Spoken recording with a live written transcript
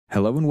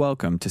Hello and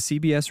welcome to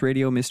CBS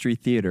Radio Mystery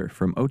Theater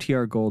from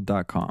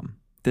OTRGold.com.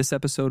 This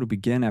episode will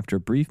begin after a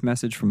brief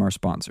message from our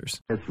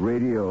sponsors. CBS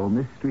Radio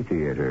Mystery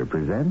Theater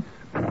presents...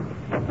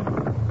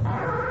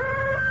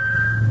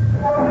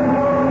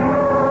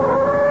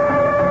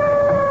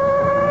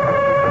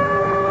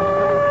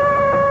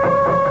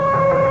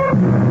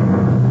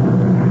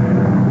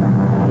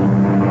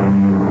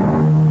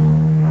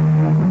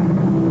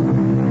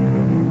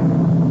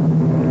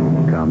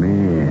 Come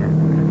in.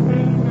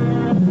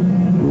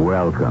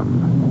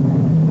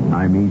 Welcome.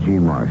 I'm E.G.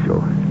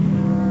 Marshall.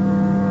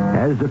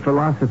 As the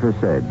philosopher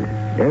said,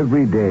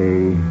 every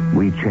day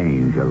we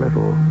change a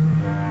little.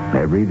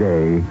 Every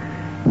day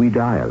we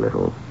die a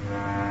little.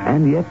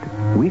 And yet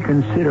we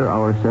consider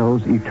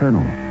ourselves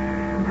eternal.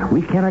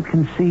 We cannot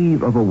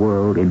conceive of a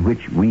world in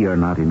which we are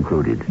not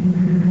included,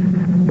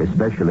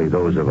 especially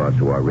those of us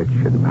who are rich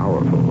and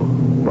powerful.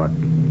 But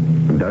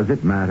does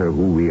it matter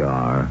who we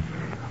are,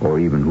 or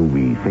even who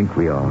we think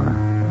we are?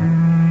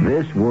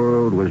 This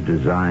world was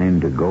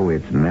designed to go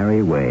its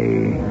merry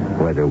way,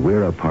 whether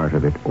we're a part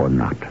of it or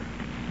not.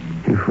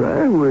 If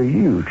I were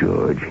you,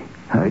 George,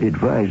 I'd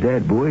advise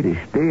that boy to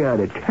stay out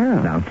of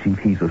town. Now, Chief,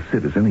 he's a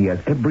citizen. He has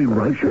every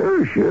right.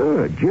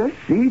 Sure. Just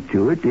see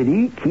to it that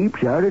he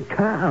keeps out of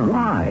town.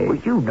 Why? Well,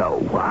 you know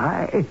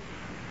why.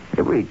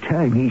 Every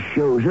time he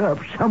shows up,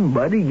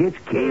 somebody gets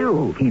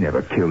killed. He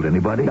never killed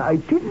anybody. I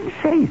didn't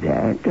say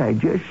that. I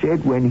just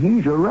said when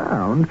he's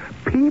around,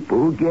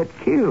 people get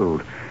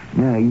killed.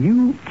 Now,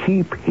 you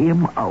keep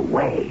him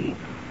away.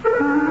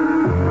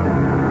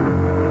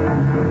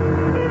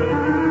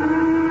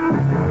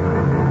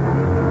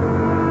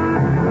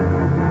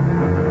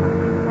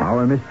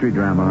 Our mystery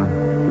drama,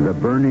 The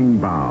Burning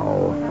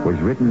Bough, was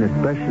written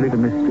especially for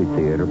Mystery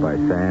Theater by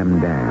Sam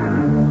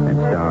Dan and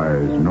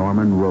stars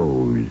Norman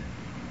Rose.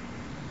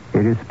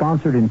 It is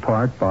sponsored in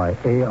part by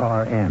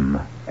ARM,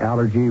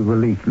 Allergy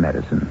Relief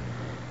Medicine.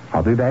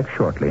 I'll be back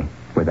shortly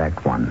with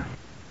Act One.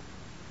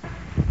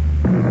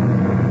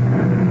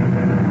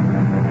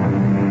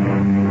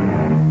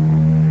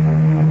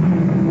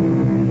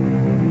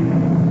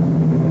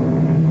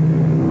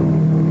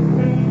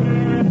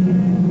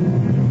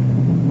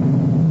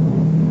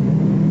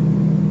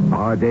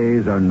 Our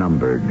days are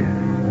numbered.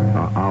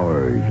 Our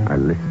hours are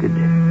listed.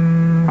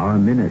 Our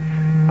minutes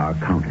are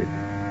counted.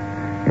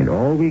 And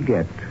all we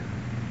get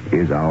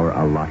is our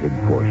allotted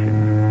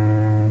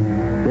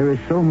portion. There is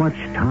so much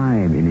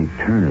time in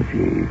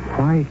eternity.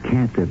 Why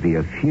can't there be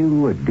a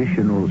few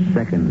additional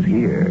seconds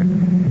here?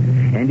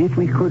 And if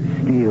we could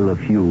steal a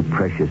few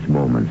precious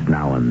moments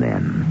now and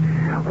then,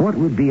 what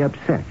would be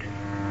upset?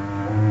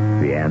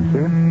 The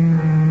answer?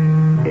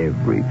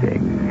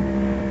 Everything.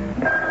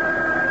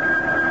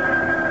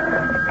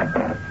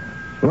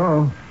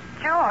 Hello?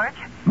 George?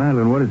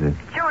 Madeline, what is it?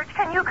 George,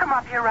 can you come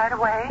up here right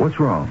away? What's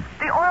wrong?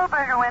 The oil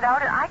burner went out,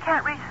 and I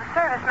can't reach the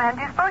service man.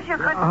 Do you suppose you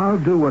could... I'll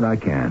do what I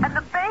can. And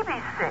the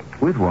baby's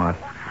sick. With what?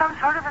 Some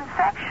sort of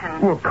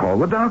infection. Well, call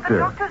the The doctor.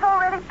 doctor's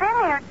already been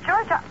here.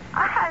 George,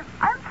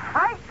 I'm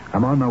frightened.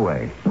 I'm on my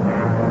way.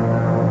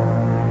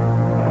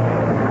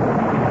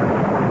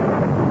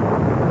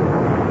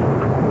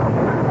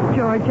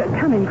 George,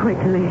 come in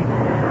quickly.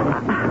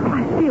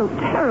 I feel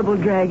terrible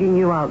dragging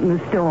you out in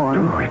the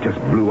storm. Oh, it just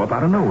blew up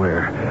out of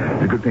nowhere.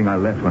 It's a good thing I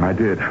left when I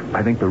did.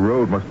 I think the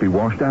road must be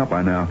washed out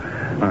by now.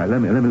 All right,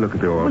 let me look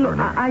at the oil Well, look,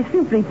 burner. I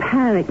simply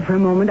panicked for a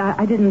moment.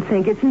 I didn't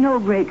think. It's no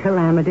great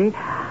calamity.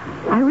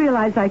 I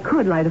realized I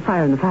could light a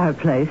fire in the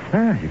fireplace.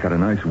 Yeah, you got a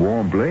nice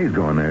warm blaze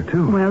going there,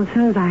 too. Well, as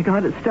soon as I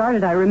got it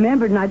started, I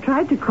remembered, and I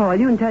tried to call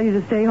you and tell you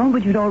to stay home,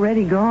 but you'd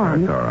already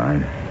gone. That's all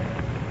right.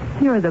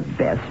 You're the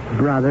best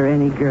brother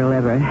any girl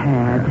ever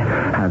had.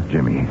 How's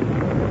Jimmy?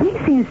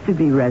 He seems to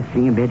be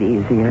resting a bit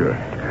easier.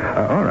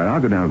 Sure. All right,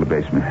 I'll go down to the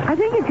basement. I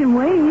think it can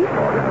wait.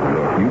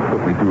 Look, you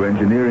put me through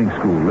engineering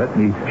school. Let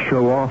me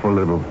show off a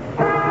little.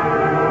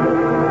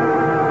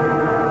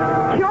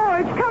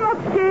 George, come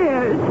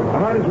upstairs.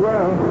 Might as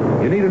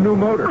well. You need a new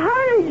motor.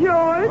 Hurry,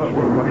 George.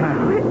 What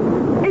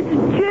happened? It's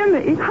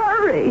Jimmy.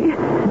 Hurry.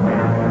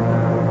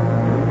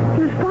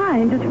 He was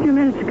fine just a few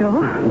minutes ago.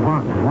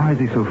 Why is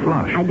he so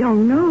flushed? I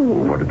don't know.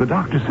 What did the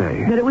doctor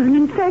say? That it was an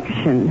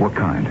infection. What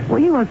kind? Well,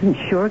 he wasn't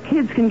sure.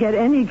 Kids can get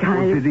any kind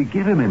Well, of... did he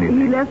give him anything?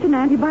 He left an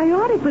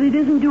antibiotic, but it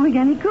isn't doing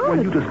any good.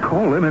 Well, you just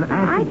call him and ask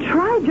I him.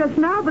 tried just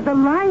now, but the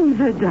lines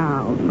are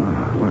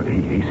down. Well,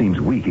 he seems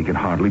weak. He can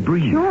hardly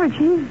breathe. George,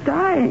 he's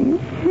dying.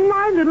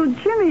 My little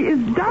Jimmy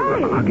is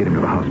dying. I'll get him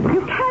to the hospital.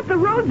 You can't. The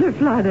roads are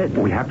flooded.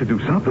 We have to do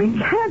something.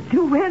 Can't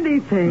do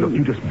anything. Look,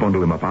 you just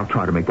bundle him up. I'll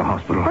try to make the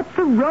hospital. But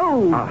the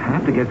road. I'll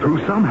have to get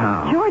through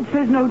somehow. George,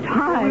 there's no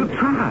time. We'll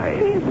try.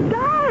 He's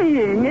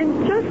dying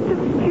in just a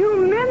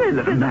few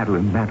minutes.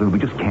 Madeline, we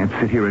just can't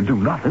sit here and do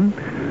nothing.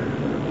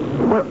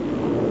 Well,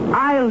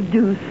 I'll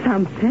do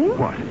something.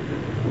 What?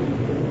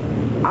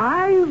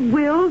 I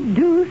will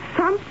do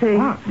something.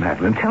 What,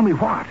 Madeline? Tell me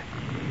what.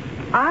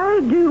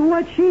 I'll do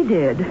what she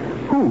did.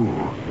 Who?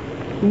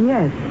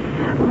 Yes.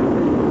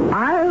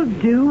 I'll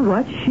do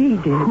what she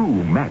did.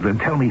 Who, Madeline?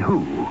 Tell me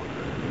who.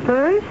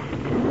 First,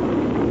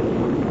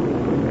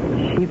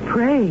 she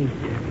prayed.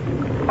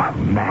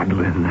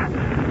 Madeline.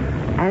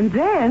 And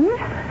then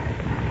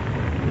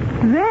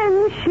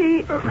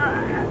she...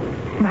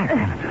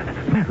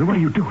 Madeline, what are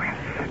you doing?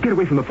 Get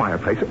away from the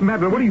fireplace.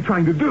 Madeline, what are you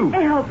trying to do?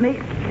 Help me,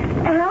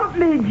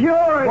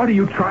 George. What are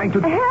you trying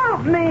to do?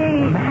 Help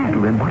me.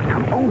 Madeline, what's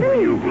come over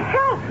you?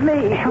 Help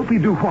me. Help you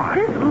do what?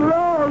 This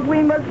log,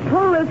 we must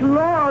pull this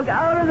log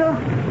out of the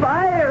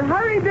fire.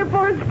 Hurry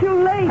before it's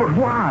too late. But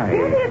why?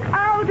 Get it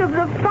out of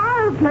the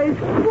fireplace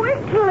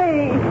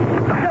quickly.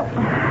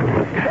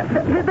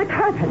 The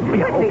carpet.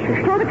 Yeah, Quickly,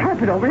 okay. throw the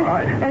carpet over it,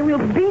 right. and we'll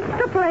beat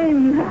the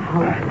flames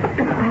out.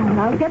 And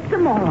I'll get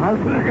them all out.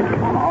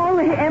 All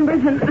the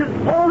embers and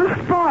all the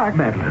sparks.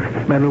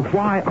 Madeline,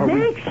 why are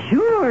Make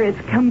sure it's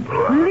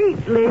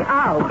completely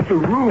out. The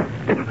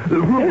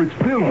room is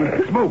filled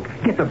with smoke.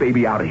 Get the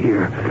baby out of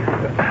here.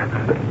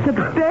 The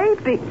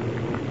baby.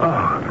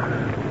 Oh.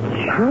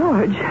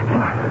 George,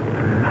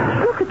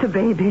 look at the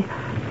baby.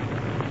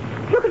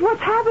 Look at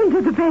what's happened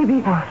to the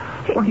baby.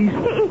 Well, he's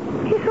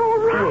all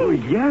right. Oh,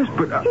 yes,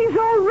 but... He's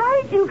all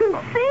right. You can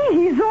see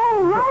he's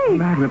all right.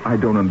 Madeline, I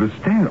don't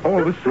understand. All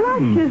of a Flush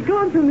sudden... has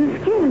gone from the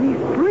skin and he's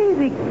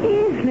breathing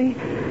easily.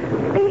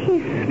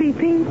 He's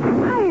sleeping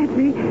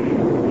quietly.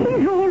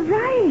 He's all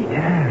right.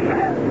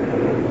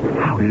 Yes.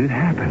 How did it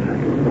happen?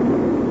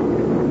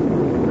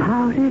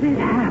 How did it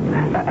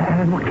happen?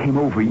 And what came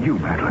over you,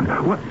 Madeline?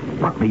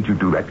 What made you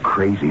do that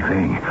crazy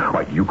thing?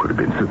 Why, you could have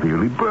been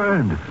severely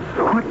burned.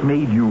 What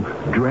made you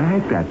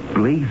drag that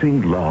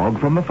blazing log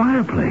from the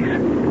fireplace?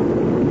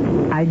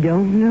 I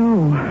don't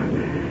know.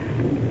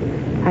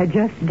 I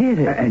just did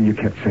it. And you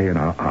kept saying,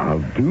 I'll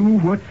do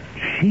what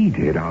she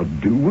did. I'll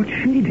do what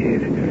she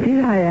did.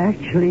 Did I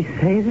actually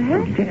say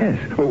that?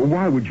 Yes. Well,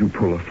 why would you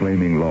pull a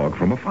flaming log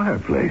from a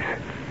fireplace?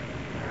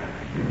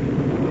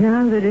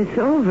 Now that it's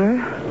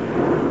over,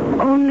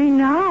 only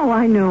now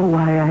I know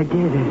why I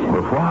did it.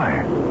 Well,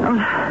 why?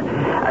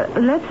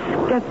 Let's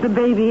get the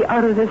baby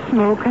out of the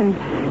smoke and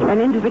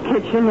into the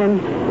kitchen,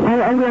 and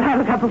we'll have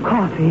a cup of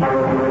coffee.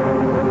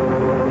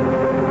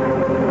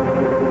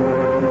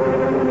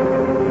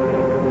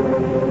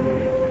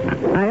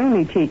 I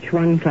only teach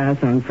one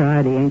class on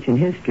Friday, ancient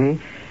history,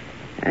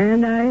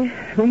 and I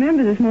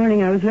remember this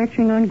morning I was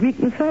lecturing on Greek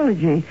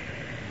mythology.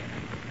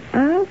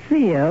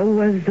 Althea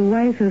was the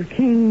wife of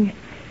King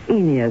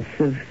Aeneas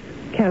of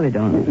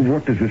Calydon.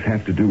 What does this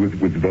have to do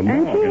with the log?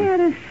 And she had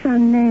a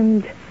son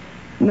named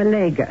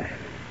Malaga.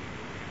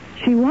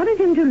 She wanted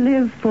him to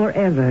live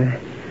forever.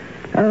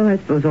 Oh, I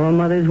suppose all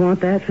mothers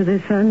want that for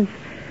their sons.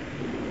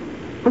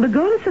 Well, the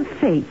goddess of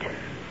fate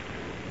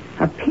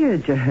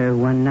appeared to her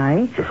one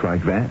night. Just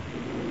like that?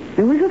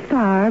 There was a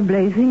fire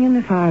blazing in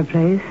the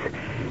fireplace,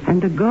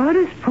 and the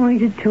goddess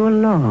pointed to a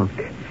log.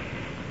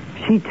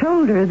 She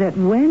told her that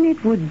when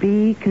it would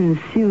be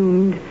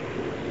consumed,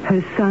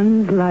 her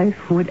son's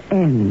life would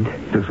end.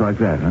 Just like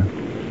that, huh?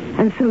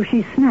 And so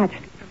she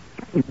snatched.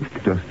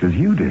 Just as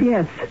you did?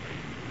 Yes.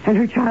 And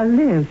her child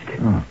lived.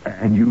 Oh,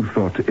 and you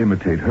thought to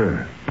imitate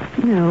her?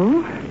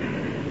 No.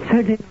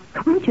 Certainly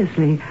not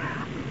consciously.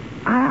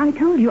 I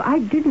told you I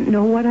didn't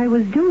know what I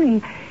was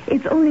doing.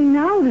 It's only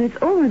now that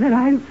it's over that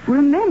I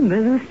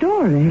remember the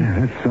story.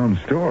 Yeah, that's some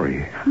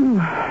story.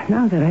 Oh,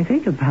 now that I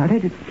think about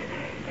it, it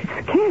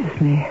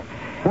scares me.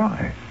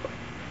 Why?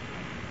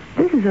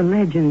 This is a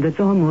legend that's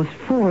almost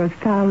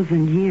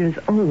 4,000 years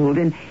old,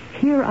 and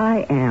here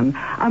I am,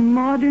 a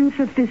modern,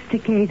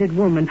 sophisticated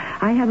woman.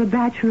 I have a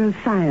Bachelor of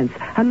Science,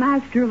 a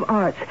Master of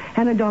Arts,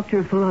 and a Doctor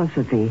of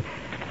Philosophy.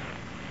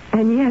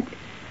 And yet,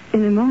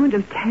 in a moment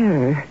of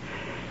terror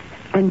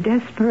and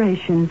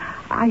desperation,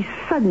 I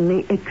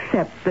suddenly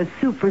accept the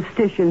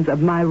superstitions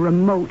of my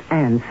remote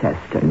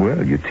ancestors.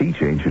 Well, you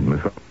teach ancient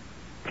mythology.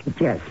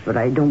 Yes, but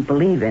I don't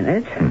believe in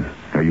it.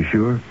 Are you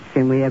sure?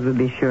 Can we ever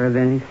be sure of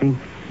anything?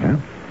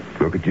 Well,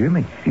 look at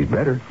Jimmy. He's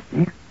better.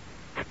 Yeah.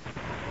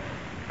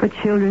 But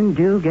children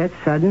do get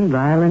sudden,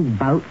 violent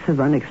bouts of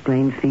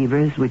unexplained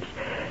fevers, which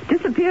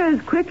disappear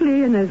as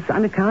quickly and as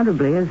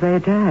unaccountably as they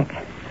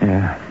attack.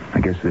 Yeah,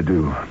 I guess they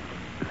do.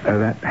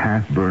 That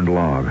half-burned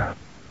log.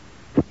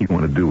 What do you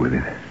want to do with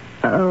it?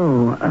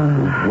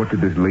 What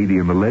did this lady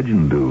in the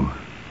legend do?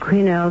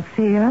 Queen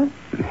Althea?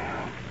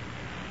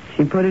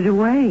 She put it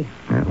away.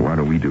 Yeah, why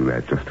don't we do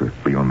that, just to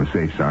be on the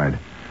safe side?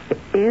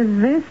 Is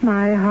this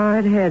my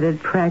hard-headed,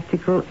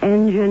 practical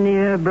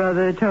engineer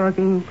brother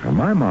talking? Well,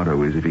 my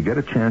motto is if you get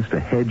a chance to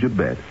hedge a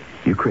bet,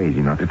 you're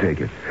crazy not to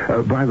take it.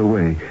 By the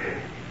way,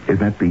 is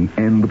that the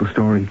end of the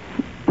story?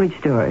 Which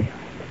story?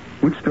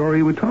 Which story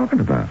are we talking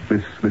about?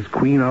 This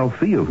Queen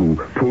Althea who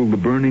pulled the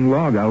burning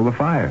log out of the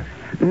fire.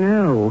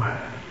 No.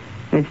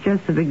 It's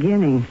just the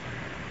beginning.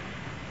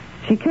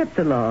 She kept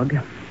the log,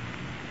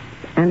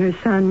 and her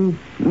son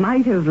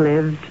might have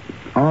lived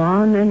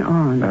on and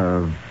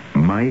on.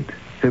 Might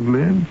have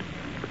lived?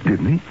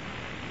 Didn't he?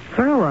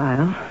 For a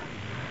while.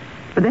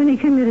 But then he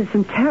committed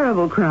some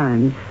terrible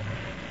crimes.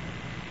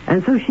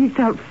 And so she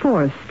felt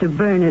forced to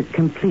burn it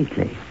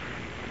completely.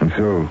 And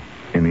so,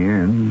 in the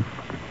end,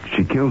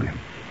 she killed him.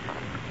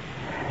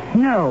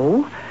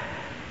 No.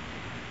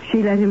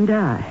 She let him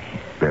die.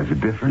 There's a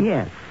difference?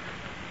 Yes.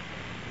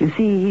 You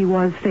see, he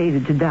was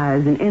fated to die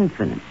as an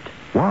infant.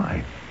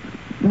 Why?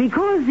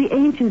 Because the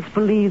ancients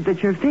believed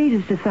that your fate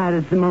is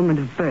decided at the moment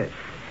of birth.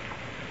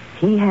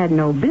 He had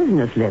no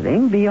business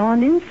living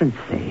beyond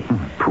infancy.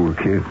 Poor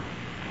kid.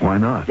 Why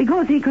not?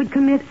 Because he could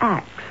commit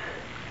acts.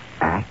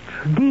 Acts?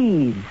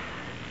 Deeds.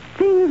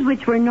 Things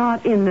which were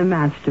not in the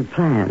master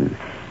plan.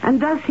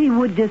 And thus he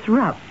would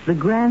disrupt the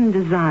grand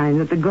design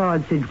that the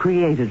gods had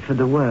created for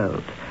the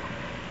world.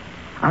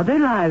 Other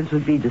lives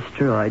would be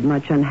destroyed.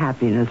 Much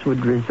unhappiness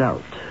would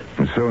result.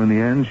 And so in the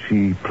end,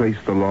 she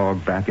placed the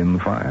log back in the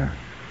fire.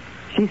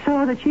 She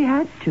saw that she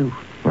had to.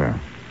 Well,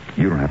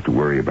 you don't have to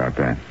worry about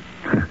that.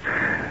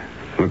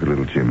 Look at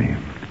little Jimmy,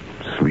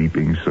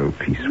 sleeping so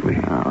peacefully.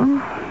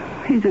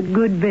 Oh, he's a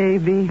good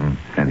baby.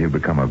 And he'll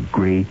become a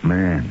great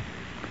man.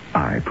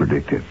 I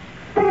predict it.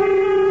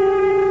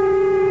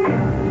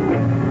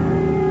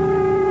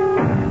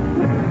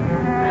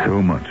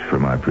 So much for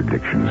my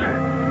predictions.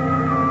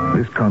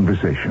 This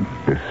conversation,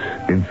 this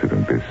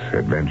incident, this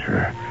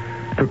adventure,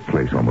 took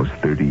place almost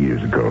 30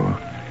 years ago.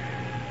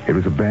 It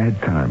was a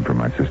bad time for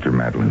my sister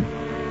Madeline.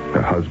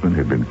 Her husband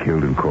had been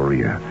killed in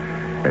Korea,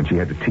 and she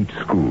had to teach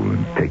school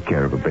and take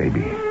care of a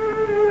baby.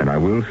 And I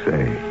will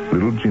say,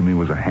 little Jimmy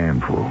was a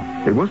handful.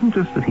 It wasn't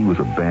just that he was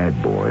a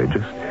bad boy,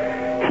 just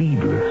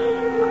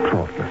heedless,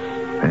 thoughtless,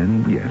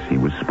 and yes, he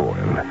was spoiled.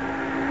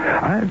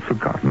 I had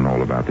forgotten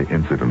all about the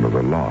incident of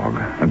the log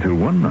until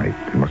one night,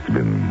 it must have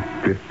been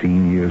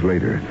 15 years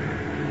later,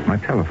 my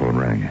telephone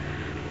rang.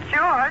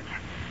 George,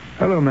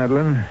 Hello,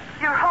 Madeline.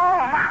 you're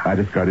home. I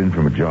just got in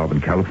from a job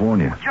in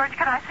California. George,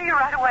 can I see you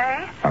right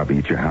away? I'll be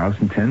at your house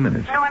in 10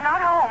 minutes. No, I'm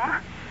not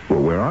home.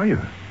 Well, where are you?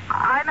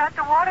 I'm at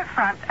the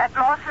waterfront at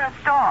Lawson's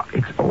Dock.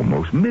 It's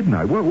almost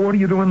midnight. What are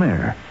you doing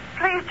there?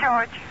 Please,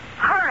 George,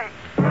 hurry.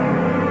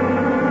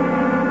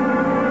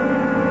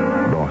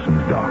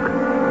 Lawson's Dock.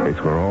 It's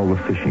where all the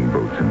fishing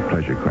boats and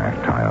pleasure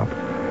craft tie up.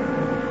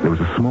 There was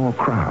a small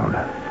crowd,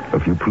 a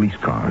few police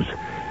cars.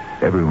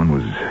 Everyone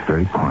was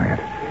very quiet.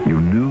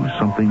 You knew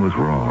something was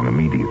wrong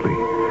immediately.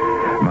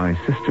 My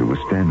sister was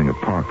standing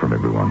apart from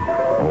everyone,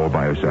 all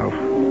by herself.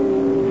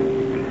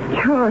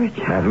 George.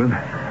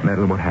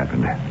 Madeline, what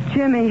happened?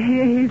 Jimmy,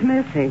 he's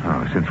missing.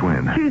 Oh, since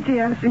when? Tuesday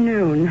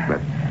afternoon.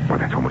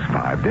 That's almost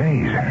 5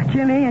 days.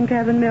 Jimmy and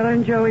Kevin Miller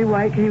and Joey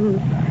White came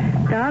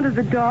down to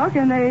the dock,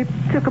 and they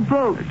took a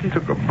boat.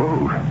 Took a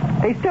boat?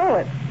 They stole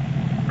it.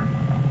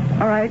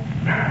 All right.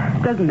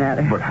 Doesn't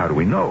matter. But how do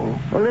we know?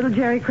 Well, little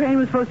Jerry Crane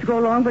was supposed to go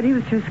along, but he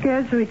was too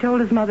scared, so he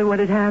told his mother what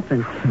had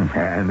happened.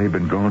 And they've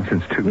been gone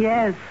since Tuesday?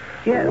 Yes.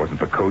 Well, wasn't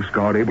the Coast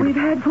Guard able to... We've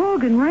had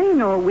fog and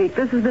rain all week.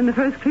 This has been the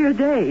first clear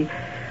day.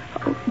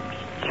 Oh,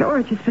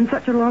 George, it's been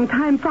such a long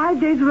time. 5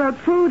 days without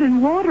food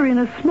and water in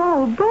a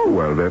small boat.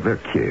 Well, they're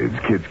kids.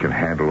 Kids can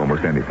handle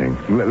almost anything.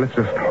 Let's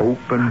just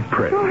hope and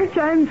pray. George,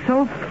 I'm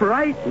so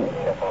frightened.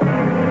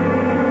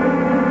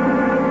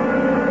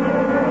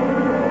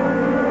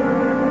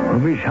 Well,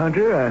 Miss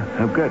Hunter,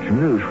 I've got some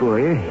news for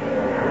you.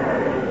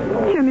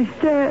 Jimmy's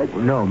dead.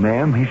 No,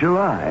 ma'am, he's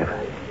alive.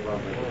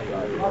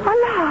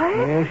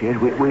 Alive? Yes.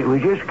 We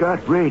just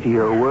got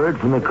radio word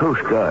from the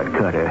Coast Guard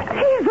cutter.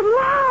 He's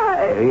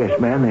alive. Yes,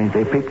 ma'am,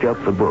 they picked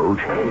up the boat.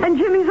 And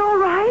Jimmy's all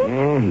right?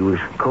 Yeah, he was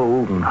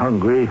cold and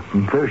hungry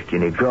and thirsty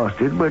and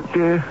exhausted, but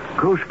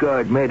Coast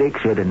Guard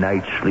medics had a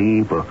night's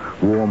sleep, a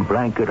warm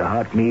blanket, a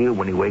hot meal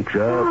when he wakes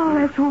up. Oh,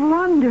 that's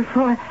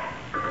wonderful.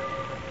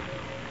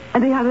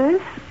 And the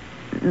others?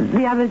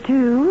 The other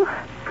two?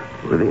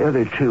 Well, the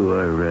other two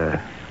are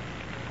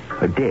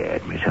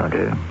dead, Miss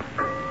Hunter.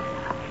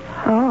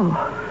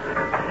 Oh.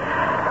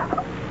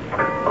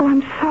 Oh,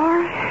 I'm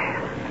sorry.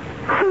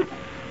 So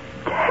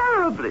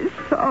terribly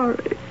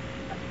sorry.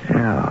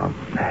 Yeah,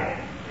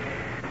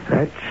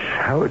 that's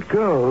how it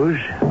goes.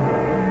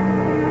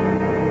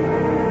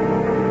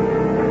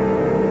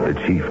 The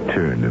chief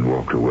turned and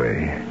walked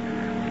away.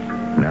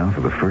 Now,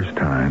 for the first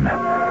time,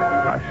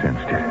 I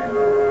sensed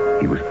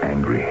it. He was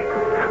angry.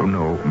 Oh,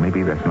 no,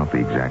 maybe that's not the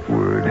exact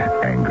word,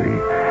 angry.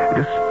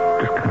 Just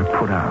kind of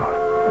put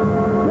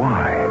out.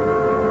 Why?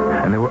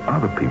 And there were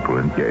other people,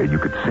 and you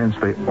could sense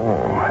they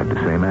all had the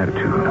same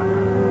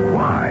attitude.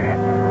 Why?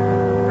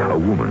 A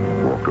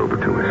woman walked over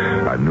to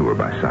us. I knew her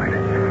by sight.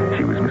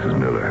 She was Mrs.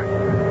 Miller.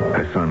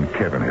 Her son,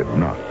 Kevin, had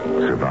not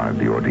survived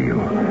the ordeal.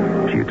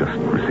 She had just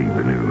received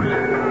the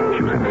news.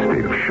 She was in a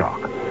state of shock.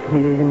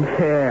 It isn't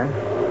fair.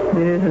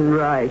 It isn't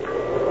right.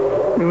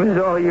 It was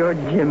all your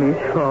Jimmy's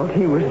fault.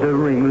 He was the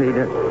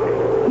ringleader.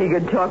 He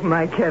could talk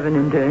my Kevin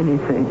into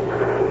anything.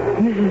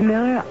 Mrs.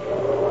 Miller,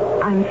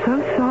 I'm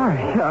so sorry.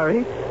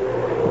 Sorry?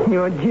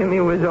 Your Jimmy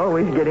was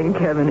always getting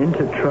Kevin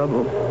into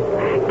trouble.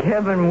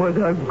 Kevin was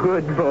a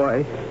good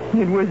boy.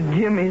 It was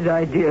Jimmy's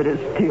idea to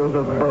steal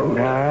the boat.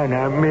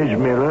 Now, Miss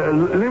Miller,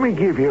 let me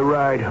give you a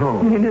ride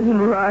home. It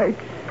isn't right.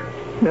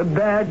 The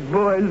bad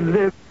boy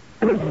lives,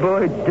 the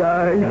boy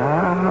dies.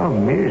 Now,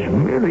 Miss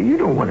Miller, you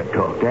don't want to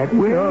talk that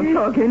way. I'll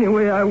talk any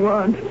way I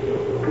want.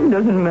 It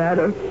doesn't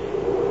matter.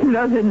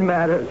 Nothing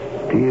matters.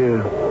 Do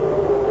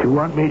you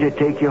want me to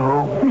take you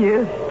home?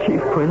 Yes,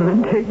 Chief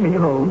Quinlan, take me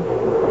home.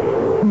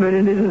 But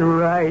it isn't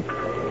right.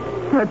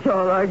 That's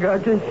all I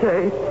got to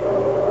say.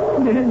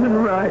 It isn't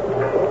right.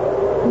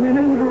 It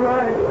isn't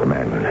right.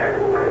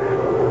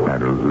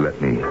 Madeline, let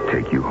me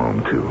take you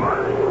home, too.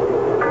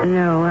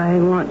 No, I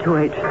want to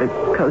wait for the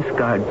Coast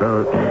Guard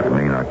boat. I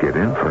may not get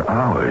in for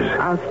hours.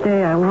 I'll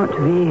stay. I want to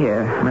be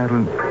here.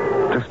 Madeline,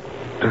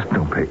 just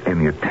don't pay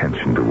any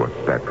attention to what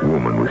that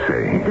woman was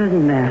saying. It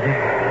doesn't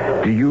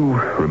matter. Do you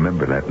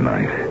remember that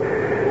night?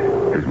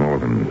 It was more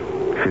than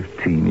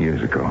 15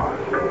 years ago.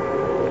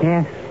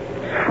 Yes.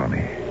 It's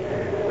funny.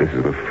 This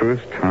is the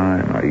first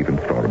time I even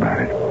thought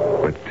about it.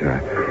 But,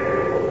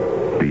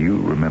 do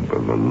you remember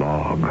the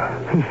log?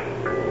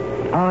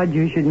 Odd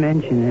you should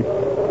mention it.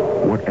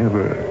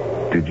 Whatever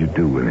did you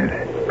do with it?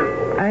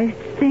 I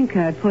think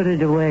I put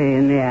it away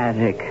in the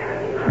attic.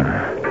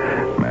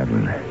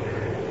 Madeline,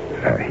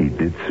 he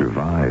did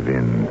survive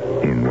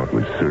in what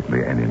was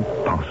certainly an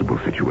impossible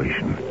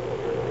situation.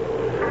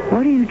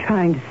 What are you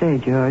trying to say,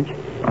 George?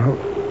 Oh,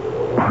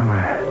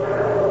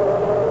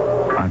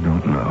 I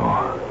don't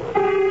know.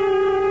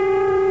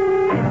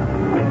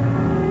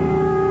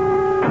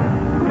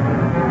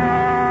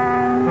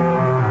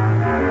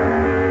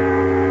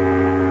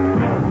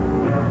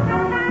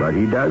 But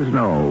he does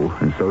know,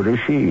 and so does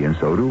she, and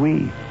so do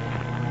we.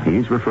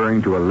 He's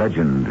referring to a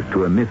legend,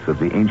 to a myth of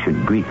the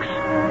ancient Greeks.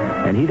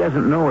 And he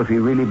doesn't know if he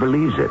really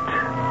believes it.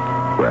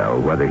 Well,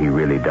 whether he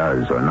really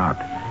does or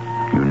not,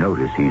 you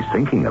notice he's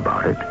thinking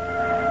about it,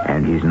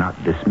 and he's not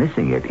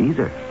dismissing it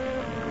either.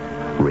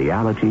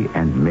 Reality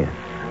and myth.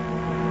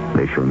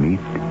 They shall meet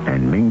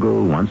and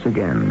mingle once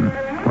again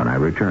when I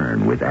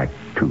return with Act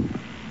 2.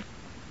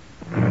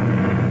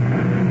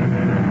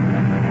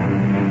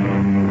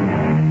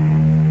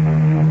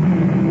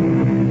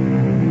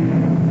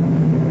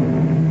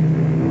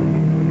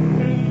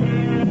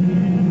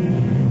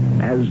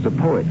 As the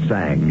poet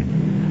sang,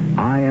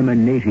 I am a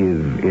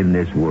native in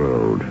this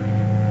world,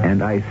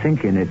 and I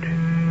think in it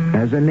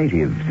as a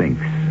native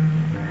thinks.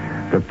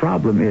 The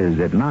problem is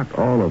that not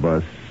all of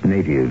us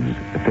natives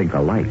think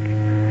alike,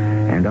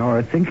 and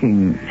our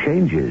thinking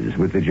changes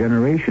with the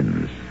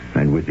generations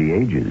and with the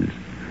ages.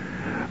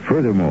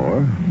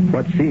 Furthermore,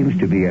 what seems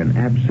to be an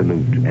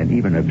absolute and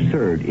even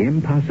absurd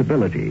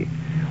impossibility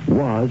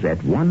was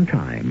at one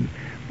time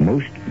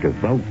most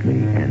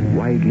devoutly and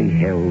widely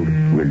held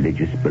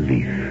religious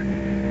belief.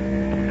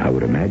 I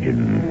would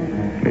imagine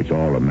it's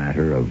all a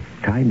matter of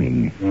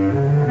timing.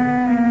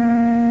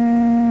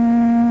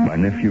 My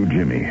nephew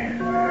Jimmy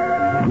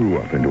grew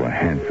up into a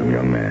handsome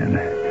young man.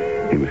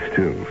 He was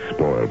still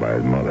spoiled by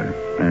his mother,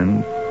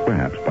 and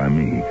perhaps by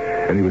me,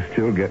 and he was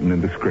still getting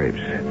into scrapes.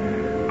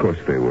 Of course,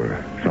 they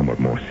were somewhat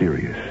more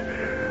serious.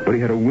 But he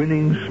had a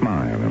winning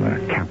smile and a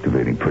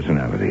captivating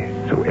personality,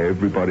 so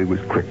everybody was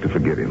quick to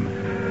forget him.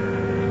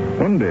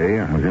 One day,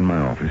 I was in my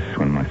office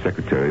when my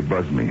secretary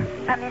buzzed me.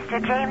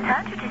 Mr. James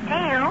Hunter to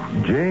see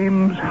you.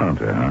 James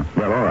Hunter, huh?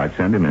 Well, all right,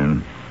 send him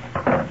in.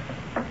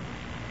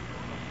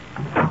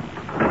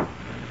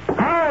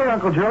 Hi,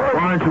 Uncle George. Why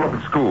aren't you up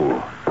at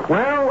school?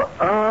 Well,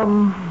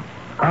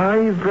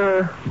 I've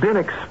been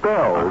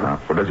expelled.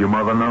 Well, does your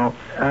mother know?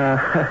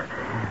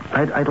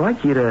 I'd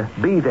like you to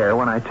be there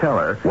when I tell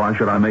her. Why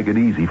should I make it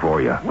easy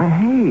for you? Well,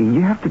 hey,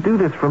 you have to do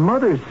this for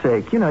Mother's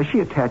sake. You know, she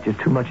attaches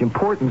too much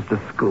importance to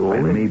school.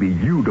 And maybe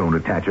you don't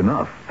attach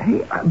enough.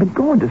 Hey, I've been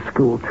going to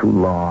school too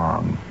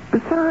long.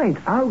 Besides,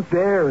 out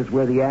there is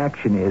where the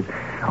action is.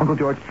 Uncle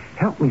George,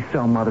 help me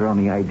sell Mother on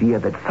the idea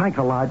that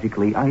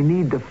psychologically I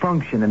need to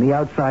function in the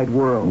outside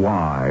world.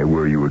 Why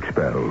were you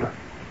expelled?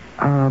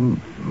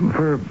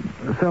 For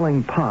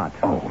selling pot.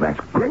 Oh, that's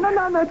great.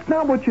 No, that's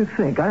not what you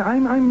think.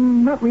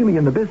 I'm not really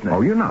in the business. Oh,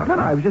 you're not? No,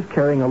 I was just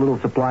carrying a little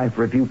supply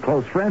for a few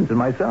close friends and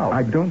myself.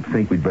 I don't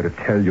think we'd better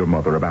tell your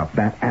mother about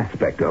that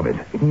aspect of it.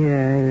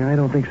 Yeah, I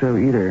don't think so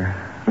either.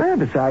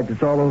 Besides,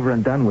 it's all over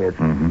and done with.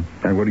 Mm-hmm.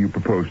 And what do you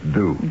propose to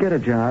do? Get a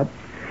job.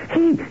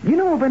 Hey, you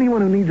know of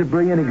anyone who needs a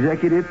brilliant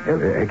executive?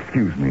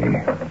 Excuse me.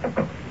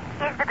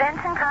 Is the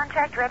Benson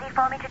contract ready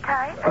for me to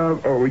type?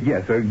 Oh,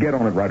 yes. Get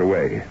on it right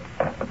away.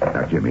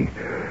 Now, Jimmy,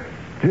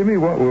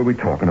 what were we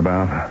talking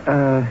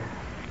about?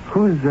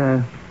 Who's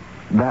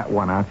that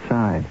one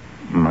outside?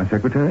 My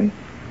secretary?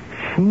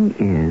 She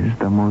is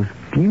the most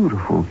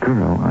beautiful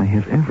girl I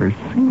have ever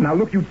seen. Now,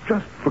 look, you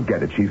just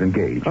forget it. She's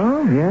engaged.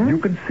 Oh, yeah? You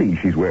can see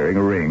she's wearing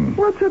a ring.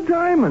 What's a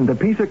diamond? A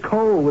piece of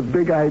coal with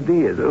big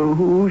ideas.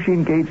 Who's she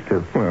engaged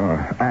to?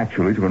 Well,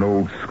 actually, to an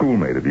old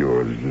schoolmate of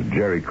yours,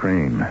 Jerry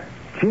Crane.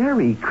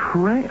 Jerry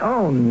Crane?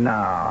 Oh,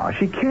 no.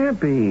 She can't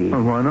be.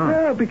 Well, why not?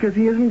 Well, because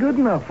he isn't good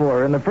enough for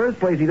her. In the first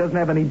place, he doesn't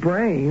have any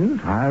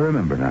brains. I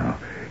remember now.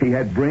 He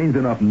had brains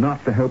enough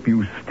not to help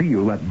you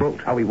steal that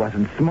boat. Oh, he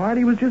wasn't smart.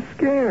 He was just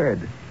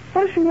scared.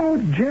 What does she want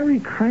with Jerry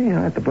Crane?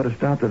 I have to put a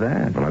stop to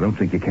that. Well, I don't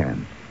think you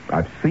can.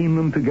 I've seen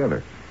them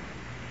together.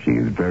 She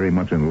is very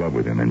much in love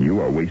with him, and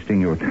you are wasting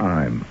your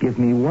time. Give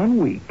me 1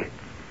 week,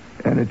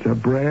 and it's a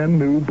brand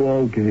new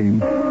ball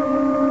game.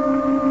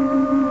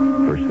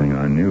 First thing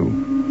I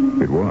knew,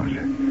 it was.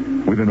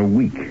 Within a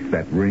week,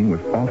 that ring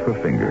was off her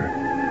finger,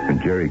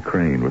 and Jerry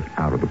Crane was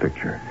out of the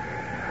picture.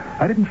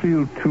 I didn't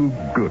feel too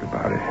good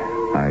about it.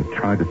 I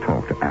tried to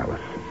talk to Alice.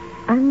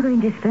 I'm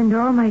going to spend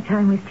all my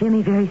time with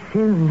Jimmy very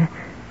soon.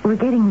 We're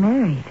getting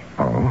married.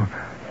 Oh,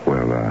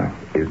 well,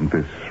 isn't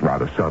this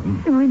rather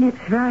sudden? When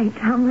it's right,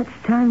 how much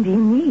time do you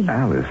need?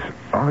 Alice,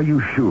 are you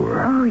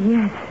sure? Oh,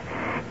 yes.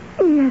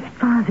 Yes,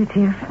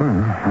 positive.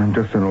 Well, I'm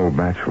just an old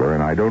bachelor,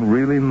 and I don't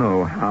really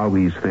know how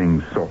these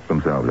things sort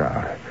themselves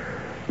out.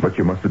 But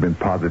you must have been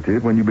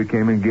positive when you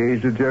became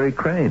engaged to Jerry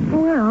Crane.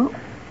 Well,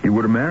 You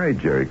would have married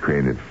Jerry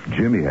Crane if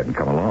Jimmy hadn't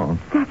come along.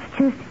 that's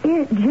just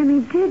it.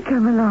 Jimmy did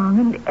come along,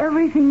 and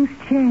everything's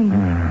changed.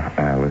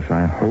 Alice,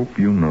 I hope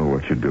you know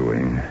what you're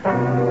doing.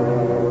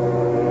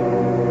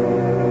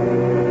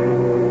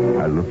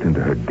 I looked into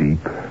her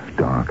deep,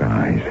 dark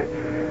eyes.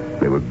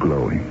 They were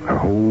glowing. Her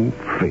whole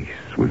face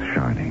was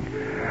shining.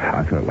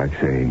 I felt like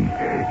saying,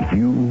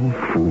 "You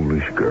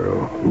foolish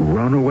girl,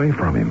 run away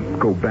from him.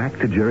 Go back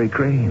to Jerry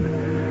Crane."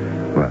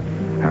 But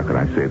how could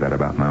I say that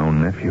about my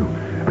own nephew?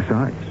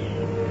 Besides,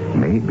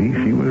 maybe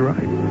she was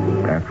right.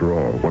 After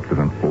all, what does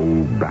an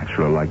old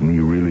bachelor like me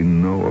really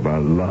know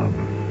about love?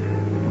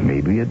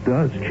 Maybe it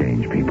does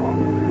change people.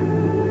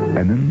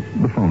 And then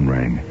the phone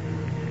rang.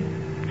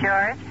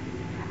 George?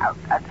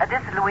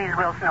 This is Louise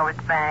Wilson over at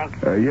the bank.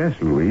 Yes,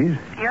 Louise.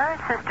 Your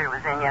sister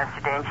was in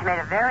yesterday, and she made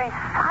a very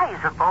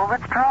sizable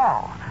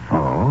withdrawal.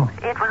 Oh?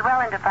 It was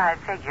well into 5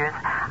 figures.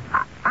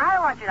 I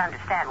want you to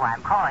understand why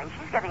I'm calling.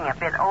 She's getting a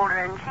bit older,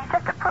 and she's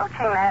just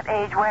approaching that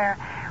age where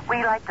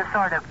we like to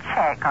sort of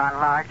check on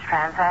large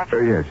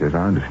transactions. Yes,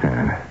 I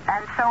understand.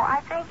 And so I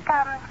think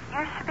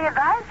you should be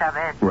advised of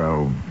it.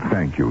 Well,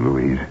 thank you,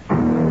 Louise.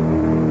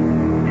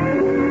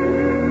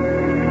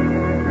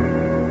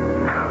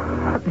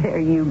 There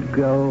you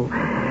go.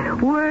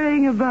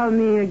 Worrying about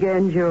me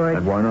again, George.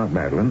 And why not,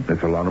 Madeline?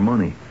 It's a lot of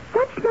money.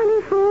 What's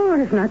money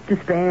for if not to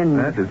spend?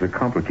 That is a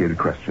complicated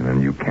question,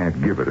 and you can't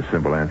give it a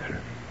simple answer.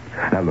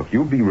 Now, look,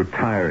 you'll be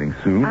retiring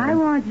soon. I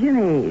want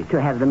Jimmy to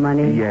have the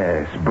money.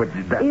 Yes, but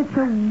that... It's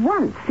a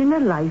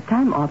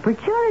once-in-a-lifetime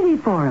opportunity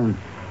for him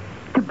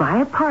to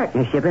buy a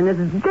partnership in this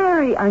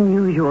very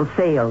unusual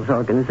sales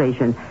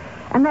organization.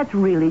 And that's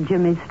really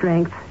Jimmy's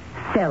strength,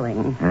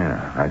 selling. Yeah,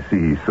 I see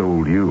he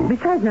sold you.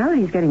 Besides, now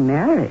he's getting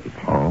married.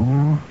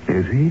 Oh,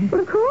 is he?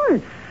 Well, of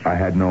course. I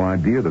had no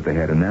idea that they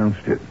had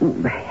announced it.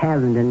 They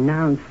haven't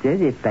announced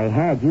it. If they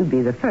had, you'd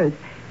be the first.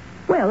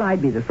 Well,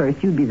 I'd be the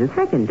first, you'd be the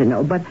second to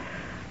know. But,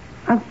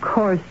 of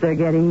course, they're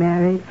getting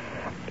married.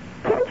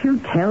 Can't you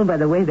tell by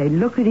the way they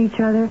look at each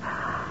other?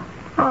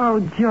 Oh,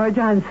 George,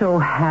 I'm so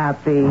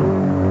happy.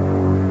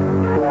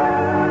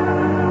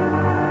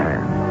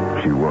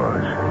 And she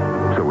was.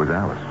 So was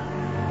Alice.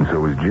 And so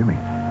was Jimmy.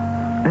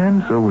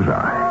 And so was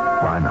I.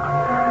 Why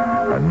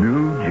not? A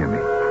new Jimmy,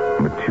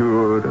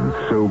 matured and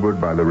sobered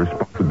by the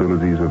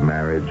responsibilities of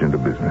marriage and a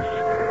business.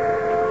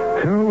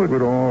 So it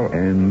would all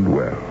end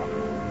well.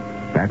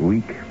 That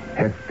week,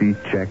 hefty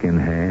check in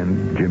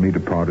hand, Jimmy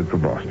departed for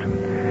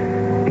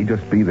Boston. He'd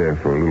just be there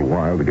for a little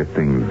while to get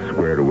things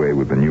squared away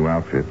with the new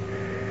outfit.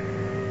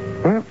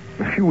 Well,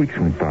 a few weeks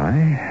went by,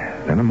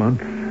 then a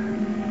month.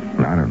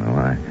 I don't know.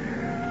 I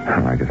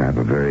guess I have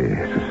a very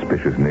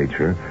suspicious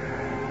nature.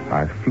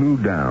 I flew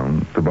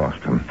down to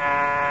Boston.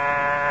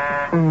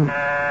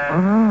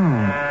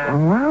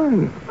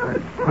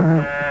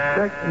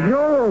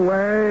 Go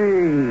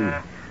away.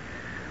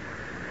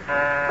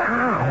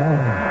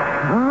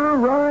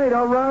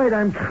 All right,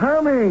 I'm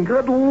coming.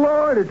 Good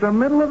Lord, it's the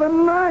middle of the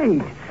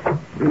night.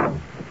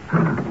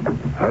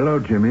 Hello,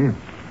 Jimmy.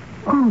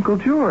 Oh, Uncle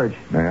George.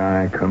 May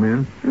I come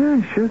in?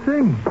 Yeah, sure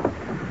thing.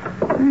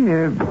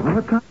 Hey,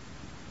 what time?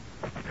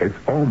 It's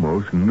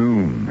almost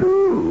noon.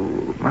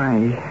 Ooh, my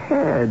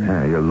head.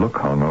 Yeah, you look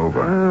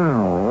hungover.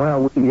 Oh,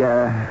 well, we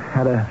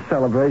had a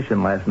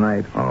celebration last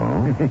night.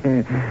 Oh?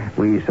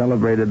 We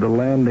celebrated the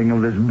landing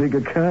of this big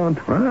account.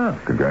 Well,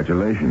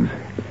 congratulations.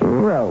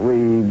 Well,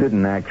 we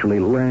didn't actually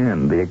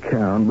land the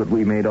account, but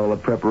we made all the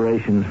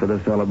preparations for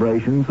the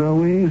celebration, so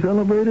we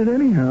celebrated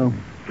anyhow.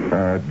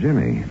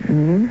 Jimmy.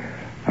 Mm-hmm?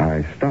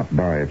 I stopped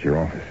by at your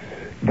office.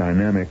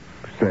 Dynamic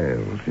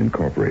Sales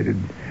Incorporated.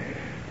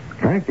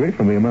 Frankly,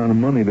 from the amount of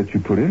money that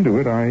you put into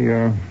it,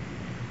 I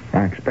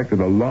expected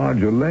a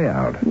larger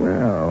layout.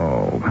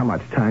 Well, how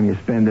much time you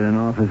spend in an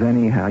office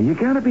anyhow? You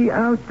gotta be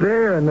out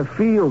there in the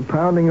field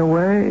pounding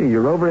away.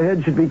 Your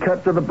overhead should be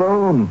cut to the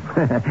bone.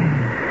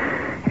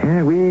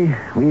 Yeah, we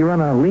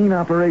run a lean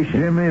operation.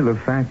 Jimmy, the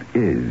fact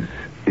is,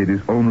 it is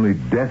only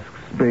desk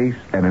space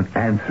and an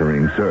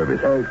answering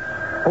service.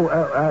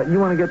 You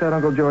want to get that,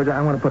 Uncle George?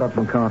 I want to put up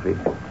some coffee.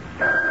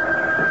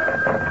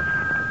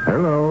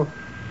 Hello.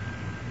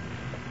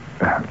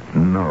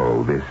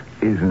 No, this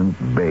isn't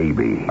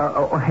Baby.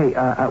 Hey,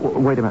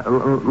 wait a minute.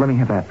 Let me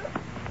have that.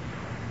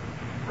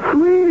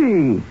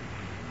 Sweetie!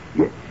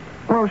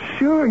 Well,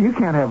 sure, you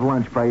can't have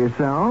lunch by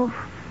yourself.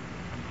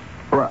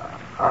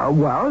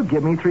 Well,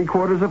 give me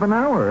 3/4 of an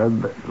hour.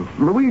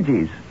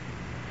 Luigi's.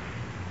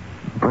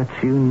 But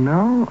you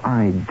know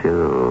I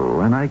do,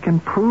 and I can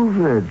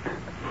prove it.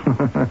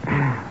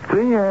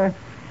 See ya.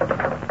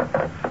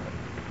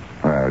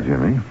 Well,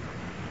 Jimmy,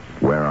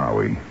 where are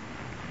we?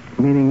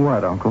 Meaning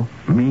what, Uncle?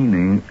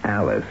 Meaning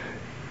Alice.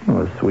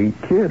 Well, a sweet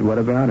kid. What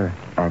about her?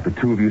 Aren't the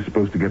two of you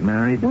supposed to get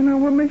married? Well, now,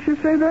 what makes you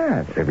say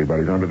that?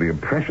 Everybody's under the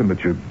impression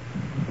that you're...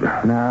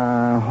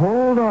 Now,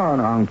 hold on,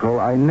 Uncle.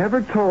 I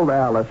never told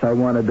Alice I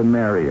wanted to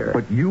marry her.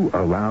 But you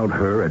allowed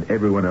her and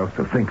everyone else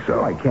to think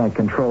so. I can't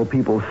control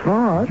people's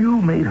thoughts.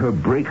 You made her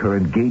break her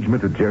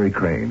engagement to Jerry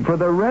Crane. For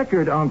the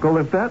record, Uncle,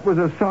 if that was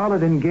a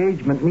solid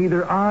engagement,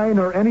 neither I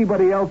nor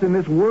anybody else in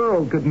this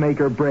world could make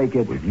her break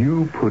it. Well,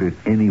 you put it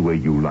any way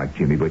you like,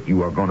 Jimmy, but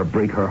you are going to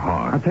break her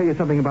heart. I'll tell you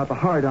something about the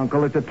heart,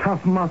 Uncle. It's a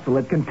tough muscle.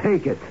 It can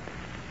take it.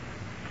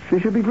 She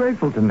should be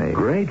grateful to me.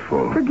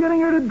 Grateful? For getting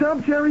her to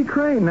dump Jerry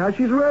Crane. Now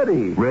she's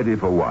ready. Ready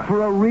for what?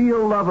 For a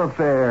real love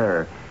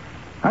affair.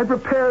 I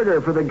prepared her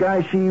for the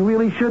guy she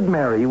really should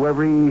marry,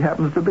 whoever he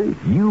happens to be.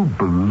 You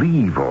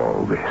believe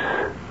all this,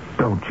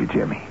 don't you,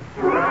 Jimmy?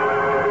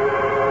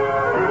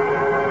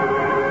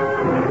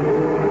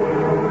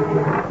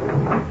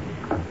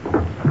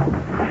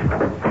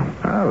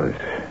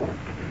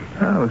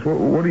 Alice,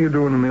 what are you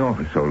doing in the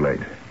office so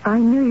late? I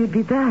knew you'd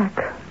be back.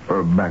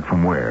 Back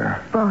from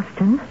where?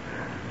 Boston.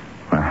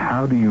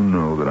 How do you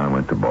know that I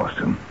went to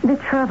Boston? The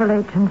travel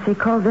agency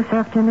called this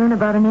afternoon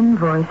about an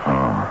invoice.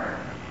 Oh.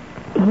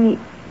 He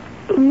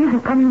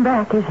isn't coming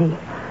back, is he?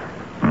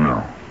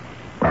 No.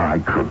 I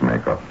could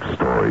make up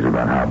stories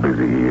about how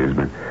busy he is,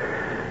 but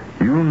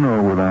you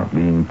know without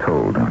being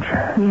told, don't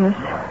you? Yes.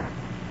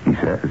 He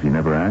says he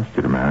never asked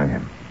you to marry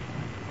him.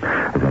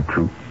 Is that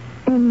true?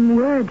 In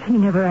words, he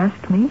never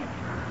asked me.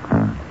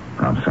 Huh.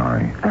 I'm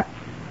sorry.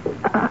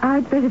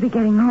 I'd better be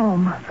getting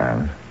home.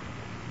 Alice,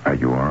 are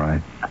you all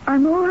right?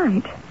 I'm all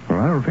right.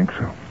 Well, I don't think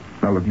so.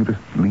 Now, look, you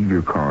just leave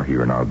your car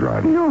here and I'll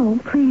drive you. No,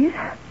 please.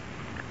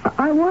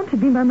 I want to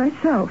be by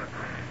myself.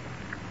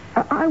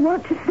 I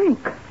want to think.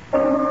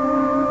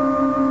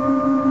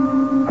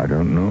 I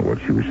don't know what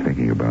she was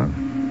thinking about.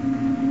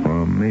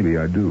 Well, maybe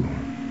I do.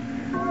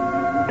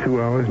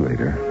 2 hours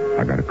later,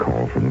 I got a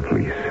call from the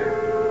police.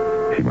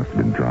 She must have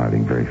been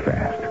driving very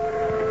fast.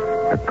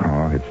 A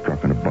car had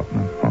struck an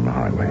abutment on the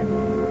highway.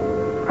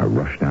 I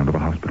rushed down to the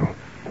hospital.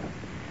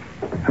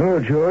 Hello,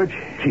 George.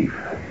 Chief.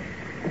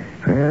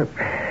 Yep.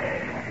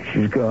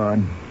 She's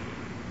gone.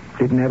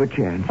 Didn't have a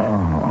chance.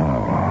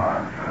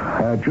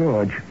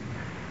 George,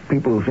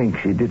 people think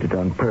she did it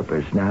on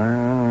purpose.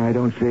 Now, I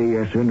don't say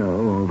yes or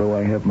no, although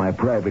I have my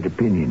private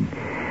opinion.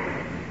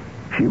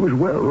 She was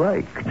well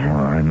liked. Oh,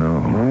 I know.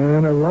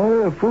 And a lot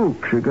of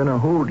folks are going to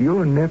hold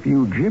your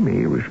nephew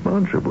Jimmy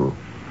responsible.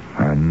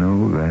 I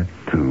know that,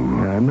 too.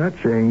 Now, I'm not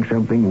saying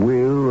something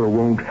will or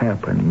won't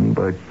happen,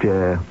 but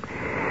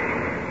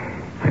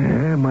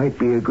it might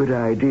be a good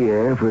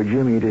idea for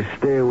Jimmy to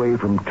stay away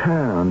from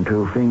town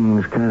till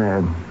things kind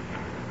of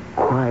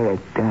quiet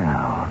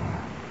down.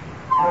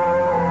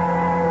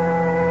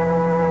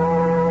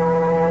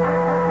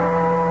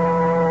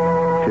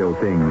 Till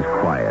things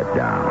quiet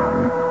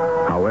down.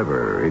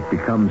 However, it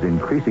becomes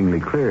increasingly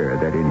clear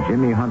that in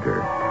Jimmy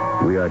Hunter,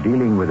 we are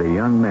dealing with a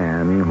young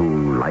man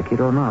who, like it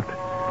or not,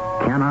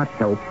 cannot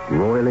help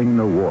roiling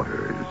the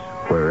waters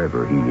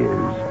wherever he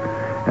is.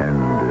 And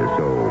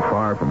so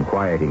far from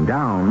quieting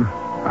down,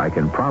 I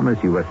can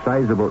promise you a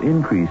sizable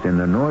increase in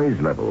the noise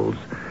levels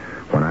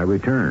when I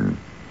return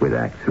with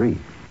Act 3.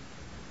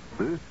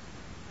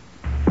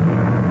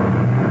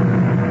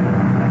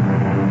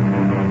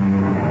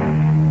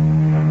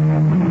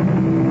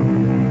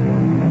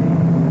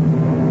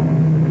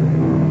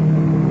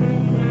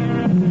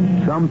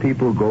 Some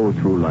people go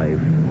through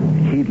life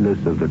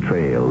heedless of the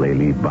trail they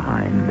leave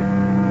behind.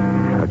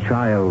 A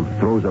child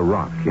throws a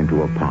rock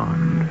into a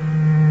pond.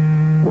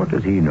 What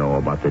does he know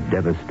about the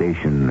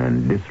devastation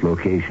and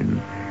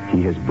dislocation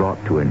he has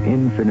brought to an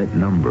infinite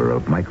number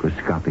of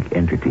microscopic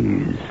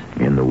entities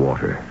in the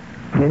water?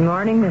 Good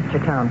morning, Mr.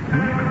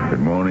 Thompson. Good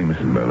morning,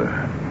 Mrs.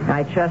 Miller.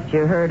 I trust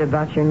you heard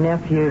about your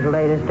nephew's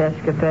latest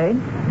escapade.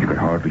 You could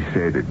hardly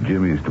say that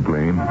Jimmy is to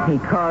blame. He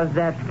caused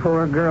that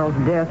poor girl's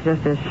death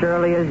just as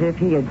surely as if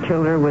he had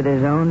killed her with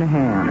his own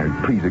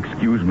hand. Please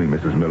excuse me,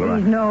 Mrs. Miller.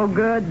 He's no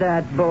good,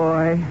 that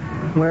boy.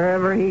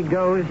 Wherever he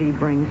goes, he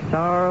brings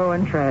sorrow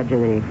and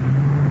tragedy.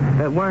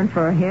 If it weren't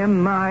for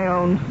him, my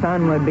own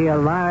son would be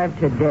alive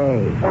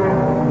today.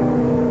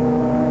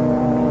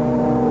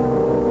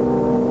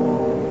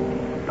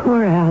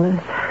 Poor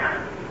Alice.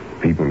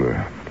 People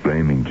are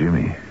blaming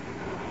Jimmy.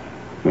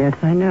 Yes,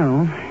 I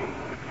know.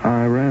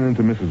 I ran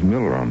into Mrs.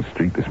 Miller on the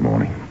street this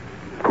morning.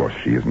 Of course,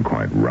 she isn't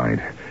quite right.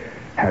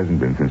 Hasn't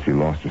been since she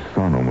lost her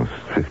son almost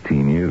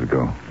 15 years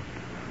ago.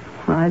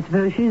 Well, I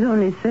suppose she's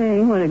only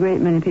saying what a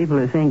great many people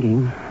are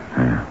thinking.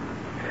 Yeah.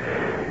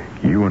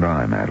 You and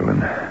I,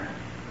 Madeline,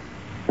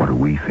 what are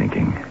we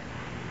thinking?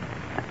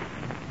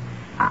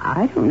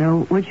 I don't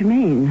know what you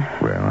mean.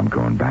 Well, I'm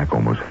going back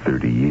almost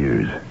 30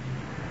 years.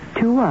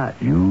 To what?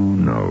 You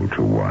know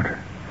to what.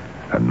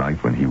 A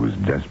night when he was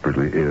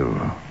desperately ill,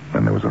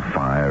 and there was a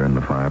fire in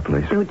the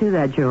fireplace. Don't do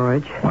that,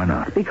 George. Why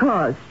not?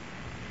 Because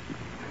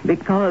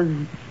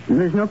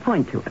there's no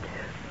point to it.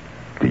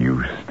 Do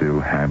you still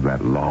have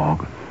that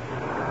log?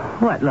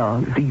 What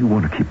log? Do you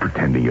want to keep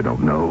pretending you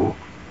don't know?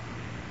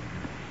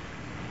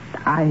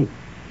 I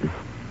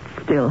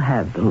still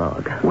have the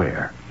log.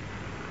 Where?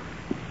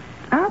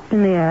 Up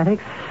in the attic,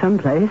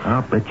 someplace.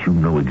 I'll bet you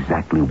know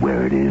exactly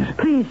where it is.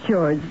 Please,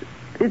 George.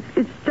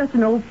 It's just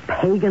an old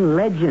pagan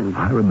legend.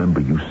 I remember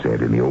you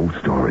said in the old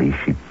story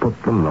she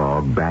put the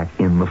log back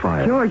in the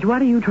fire. George,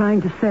 what are you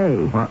trying to say?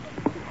 Well,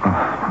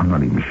 I'm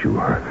not even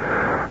sure.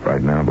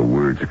 Right now, the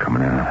words are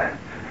coming out.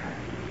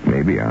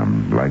 Maybe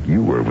I'm like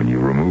you were when you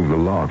removed the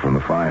log from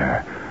the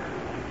fire.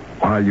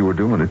 While you were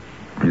doing it,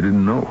 you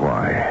didn't know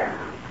why.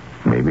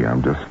 Maybe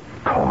I'm just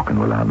talking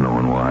without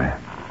knowing why.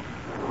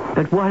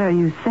 But what are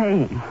you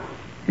saying?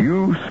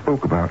 You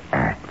spoke about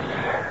acts,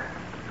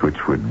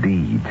 which were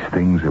deeds,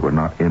 things that were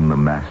not in the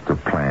master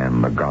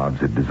plan the gods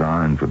had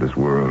designed for this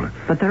world.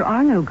 But there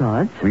are no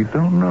gods. We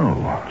don't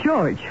know.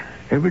 George.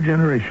 Every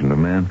generation of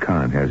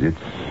mankind has its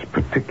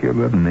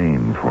particular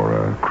name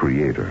for a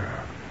creator,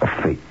 a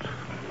fate,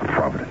 a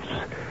providence.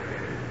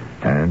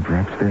 And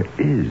perhaps there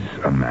is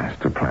a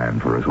master plan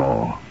for us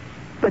all.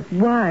 But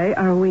why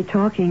are we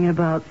talking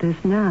about this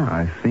now?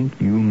 I think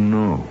you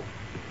know.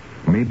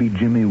 Maybe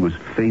Jimmy was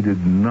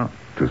fated not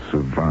to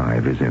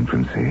survive his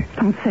infancy.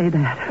 Don't say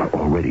that.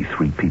 Already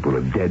 3 people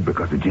are dead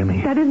because of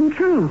Jimmy. That isn't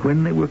true.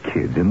 When they were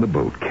kids in the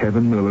boat,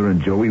 Kevin Miller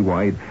and Joey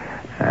White,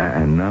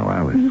 and now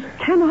Alice. You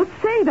cannot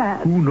say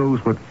that. Who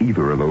knows what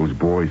either of those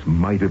boys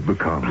might have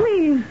become?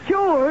 Please,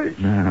 George.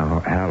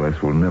 Now, Alice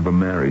will never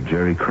marry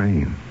Jerry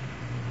Crane.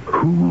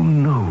 Who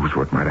knows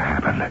what might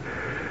have happened?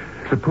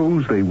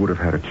 Suppose they would have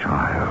had a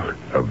child,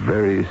 a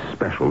very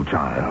special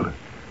child.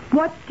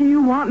 What do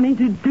you want me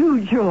to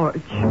do,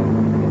 George?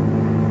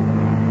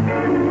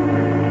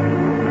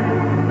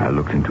 I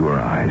looked into her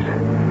eyes,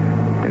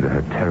 into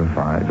her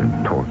terrified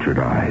and tortured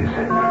eyes.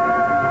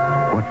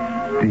 What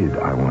did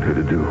I want her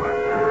to do?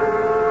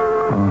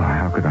 Oh,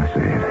 how could I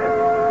say it?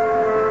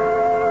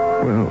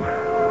 Well,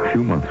 a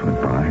few months went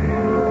by,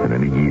 and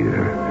then a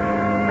year.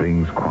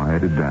 Things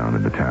quieted down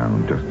in the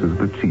town, just as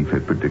the chief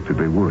had predicted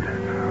they would.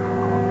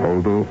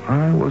 Although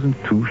I wasn't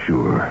too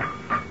sure.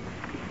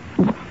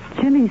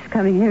 Jimmy's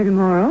coming here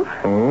tomorrow.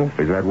 Oh,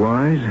 is that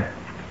wise?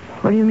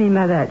 What do you mean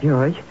by that,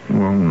 George?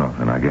 Well,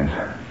 nothing, I guess.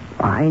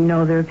 I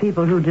know there are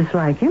people who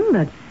dislike him,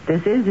 but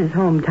this is his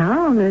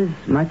hometown as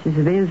much as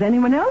it is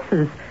anyone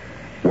else's.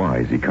 Why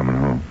is he coming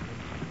home?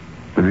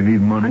 Does he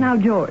need money? Now,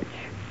 George.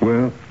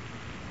 Well...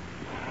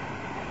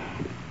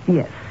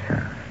 Yes.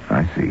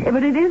 I see.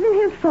 But it isn't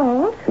his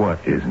fault. What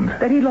isn't?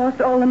 That he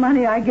lost all the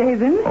money I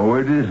gave him. Oh,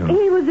 it isn't.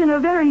 He was in a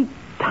very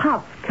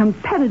tough,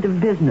 competitive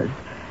business.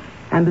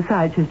 And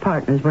besides, his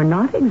partners were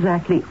not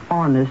exactly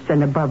honest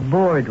and above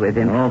board with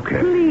him. Okay.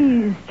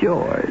 Please,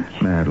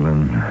 George.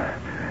 Madeline,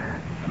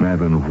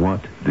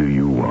 what do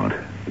you want?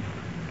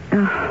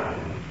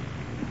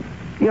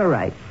 You're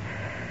right.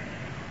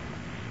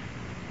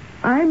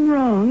 I'm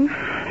wrong.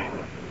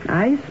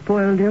 I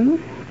spoiled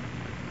him.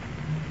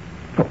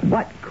 But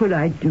what could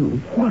I do?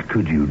 What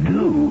could you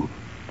do?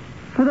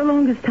 For the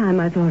longest time,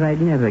 I thought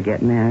I'd never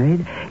get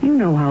married. You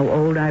know how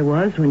old I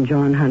was when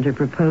John Hunter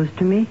proposed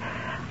to me.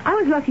 I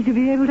was lucky to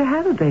be able to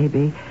have a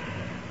baby.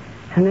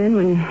 And then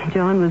when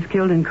John was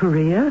killed in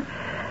Korea,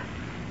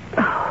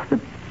 the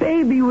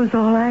baby was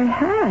all I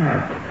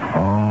had.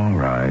 All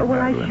right. Well,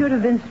 Madeline. I should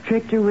have been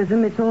stricter with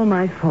him. It's all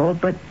my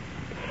fault. But,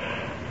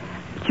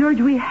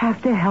 George, we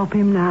have to help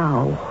him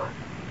now.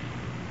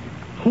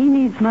 He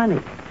needs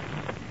money.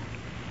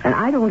 And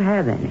I don't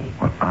have any.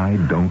 Well, I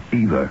don't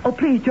either. Oh,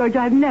 please, George,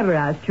 I've never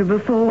asked you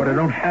before. But I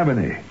don't have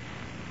any.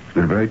 It's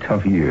been a very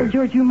tough year. Well,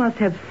 George, you must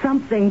have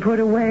something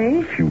put away.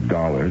 A few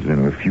dollars.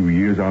 In a few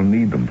years, I'll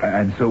need them.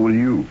 And so will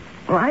you.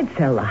 Well, I'd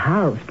sell the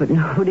house, but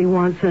nobody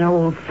wants an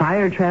old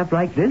fire trap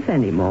like this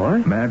anymore.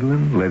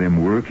 Madeline, let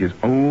him work his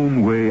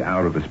own way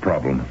out of this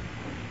problem.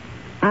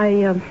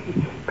 I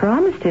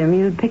promised him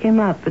you'd pick him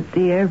up at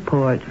the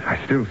airport.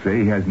 I still say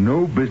he has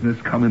no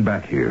business coming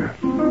back here.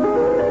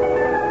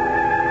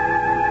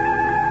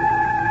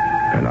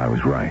 And I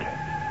was right.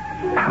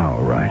 How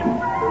right?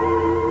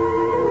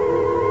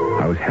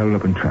 I was held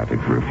up in traffic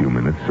for a few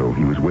minutes, so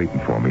he was waiting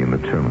for me in the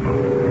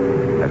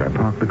terminal. As I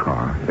parked the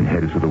car and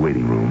headed to the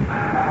waiting room,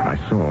 I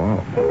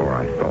saw, or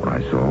I thought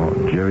I saw,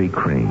 Jerry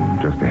Crane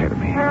just ahead of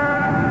me.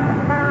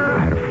 I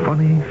had a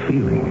funny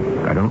feeling.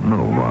 I don't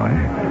know why.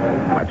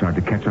 I tried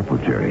to catch up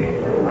with Jerry,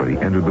 but he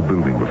entered the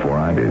building before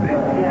I did.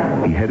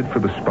 He headed for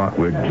the spot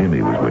where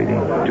Jimmy was waiting,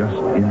 just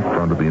in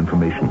front of the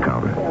information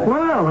counter.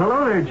 Well,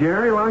 hello there,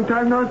 Jerry. Long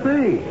time no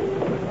see.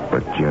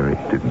 But Jerry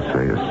didn't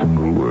say a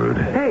single word.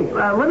 Hey,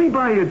 let me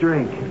buy you a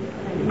drink.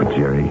 But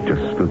Jerry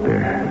just stood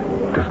there,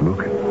 just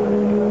looking.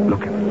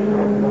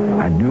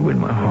 I knew in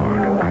my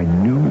heart, I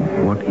knew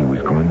what he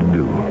was going to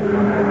do.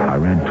 I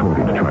ran toward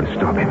him to try to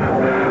stop him,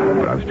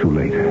 but I was too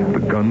late. The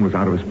gun was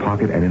out of his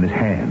pocket and in his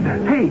hand.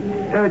 Hey,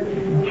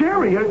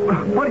 Jerry,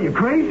 what are you,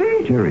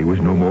 crazy? Jerry was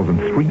no more than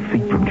 3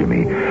 feet from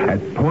Jimmy.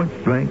 At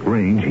point-blank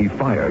range, he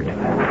fired.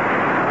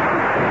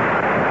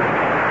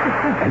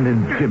 And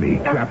then Jimmy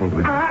grappled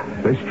with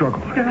him. They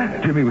struggled.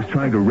 Jimmy was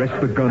trying to wrest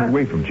the gun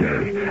away from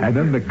Jerry, and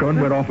then the gun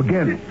went off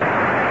again.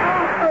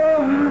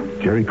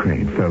 Jerry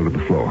Crane fell to the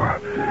floor.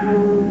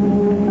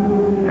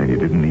 And you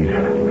didn't need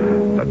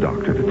a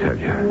doctor to tell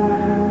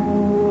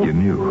you.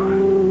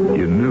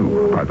 You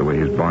knew by by the way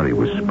his body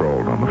was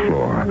sprawled on the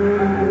floor,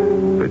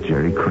 that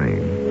Jerry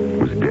Crane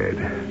was dead.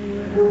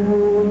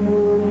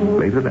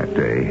 Later that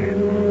day,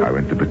 I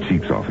went to the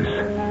chief's office.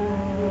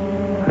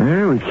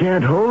 Well, we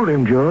can't hold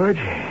him, George.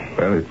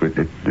 Well,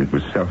 it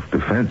was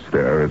self-defense.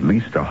 There are at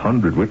least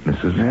 100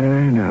 witnesses.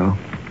 I know.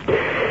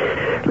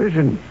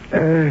 Listen,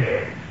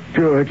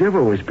 George, I've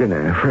always been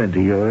a friend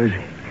of yours.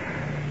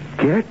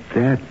 Get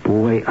that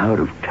boy out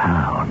of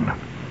town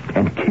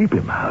and keep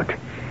him out.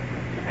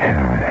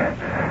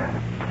 Yeah,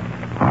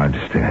 I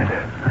understand.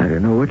 I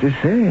don't know what to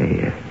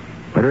say.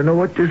 I don't know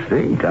what to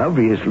think.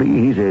 Obviously,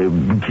 he's a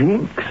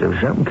jinx of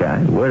some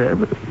kind,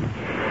 whatever.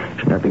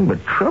 There's nothing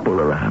but trouble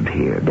around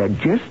here. That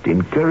just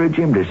encourage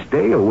him to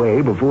stay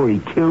away before he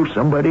kills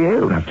somebody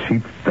else. Now,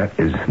 Chief, that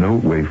is no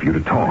way for you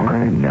to talk.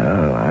 I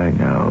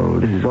know.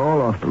 This is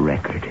all off the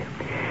record.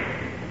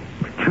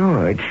 But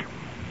George,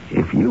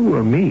 if you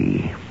were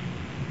me,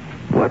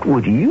 what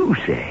would you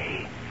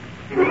say?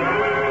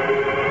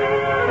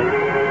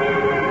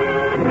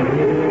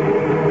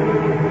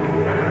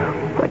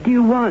 What do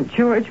you want,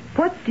 George?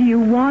 What do you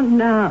want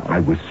now?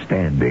 I was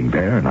standing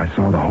there, and I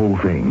saw the whole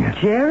thing.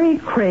 Jerry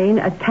Crane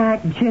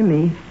attacked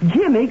Jimmy.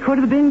 Jimmy could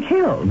have been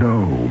killed.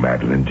 No,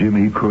 Madeline,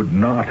 Jimmy could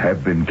not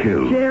have been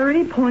killed.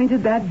 Jerry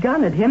pointed that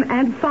gun at him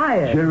and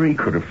fired. Jerry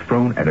could have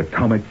thrown an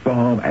atomic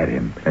bomb at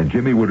him, and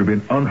Jimmy would have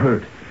been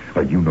unhurt.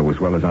 But you know as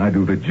well as I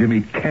do that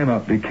Jimmy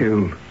cannot be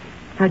killed.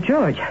 Now,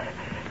 George,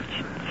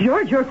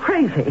 you're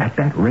crazy. At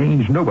that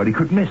range, nobody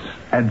could miss.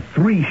 And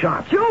 3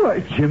 shots.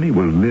 George! Jimmy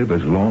will live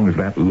as long as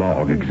that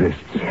log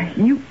exists.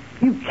 You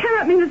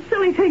cannot mean a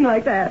silly thing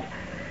like that.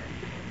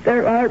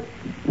 There are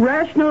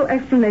rational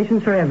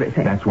explanations for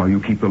everything. That's why you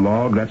keep the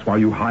log. That's why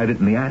you hide it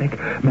in the attic.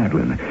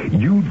 Madeline,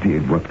 you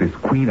did what this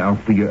Queen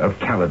Althea of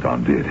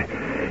Caledon did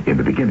in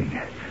the beginning.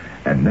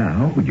 And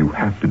now you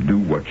have to do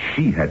what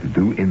she had to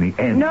do in the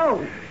end.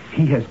 No.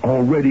 He has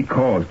already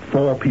caused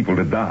 4 people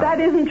to die. That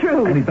isn't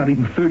true. And he's not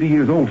even 30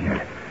 years old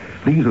yet.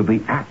 These are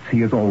the acts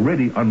he has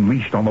already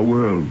unleashed on the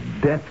world.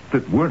 Deaths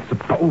that weren't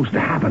supposed to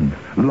happen.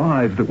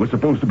 Lives that were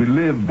supposed to be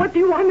lived. What do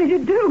you want me to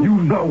do? You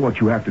know what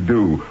you have to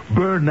do.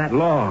 Burn that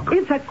log.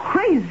 It's a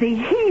crazy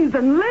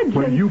heathen legend.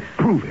 Well, you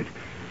prove it.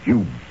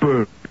 You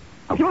burn.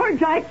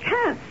 George, I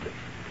can't.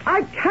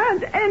 I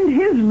can't end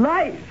his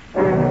life.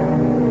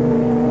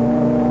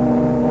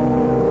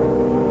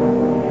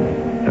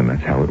 And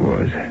that's how it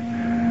was.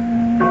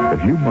 A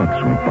few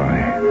months went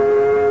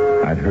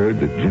by. I'd heard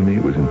that Jimmy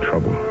was in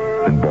trouble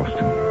in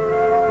Boston.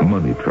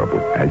 Money trouble,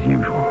 as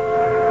usual.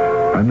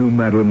 I knew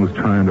Madeline was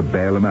trying to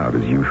bail him out,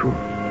 as usual,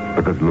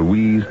 because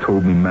Louise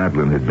told me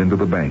Madeline had been to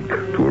the bank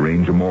to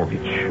arrange a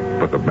mortgage,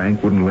 but the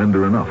bank wouldn't lend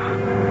her enough.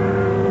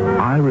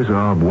 I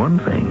resolved one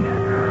thing.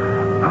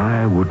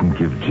 I wouldn't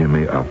give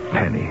Jimmy a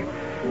penny.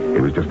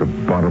 It was just a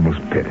bottomless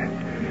pit.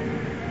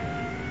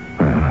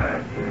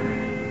 Well,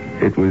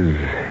 it was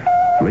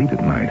late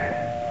at night.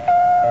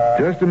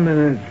 Just a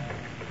minute.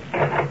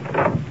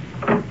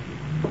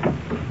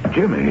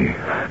 Jimmy.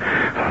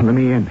 Let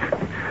me in.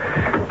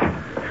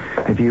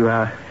 Have you,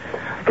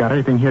 got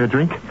anything here to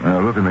drink?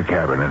 Look in the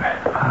cabinet.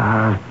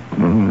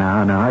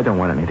 No, I don't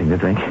want anything to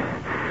drink.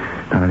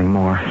 Not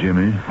anymore.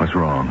 Jimmy, what's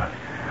wrong?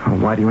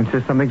 Why do you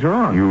insist something's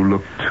wrong? You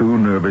look too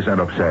nervous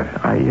and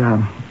upset.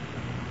 I'm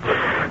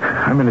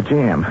in a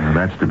jam. Well,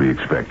 that's to be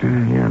expected.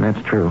 Yeah,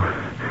 that's true.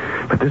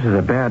 But this is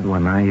a bad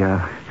one.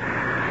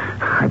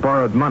 I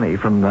borrowed money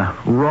from the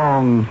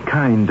wrong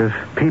kind of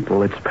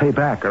people. It's pay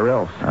back or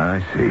else.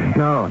 I see.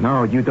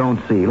 No, you don't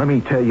see. Let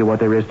me tell you what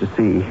there is to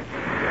see.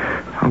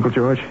 Uncle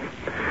George,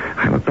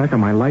 I look back on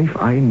my life,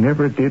 I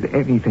never did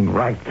anything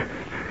right.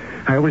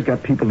 I always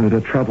got people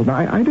into trouble. Now,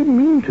 I didn't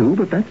mean to,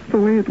 but that's the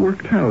way it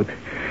worked out.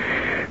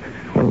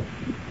 Well,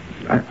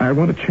 I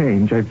want to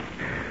change. I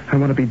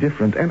want to be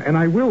different, and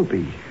I will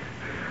be.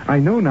 I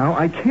know now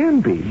I can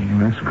be.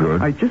 That's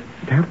good. I just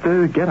have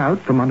to get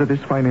out from under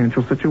this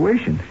financial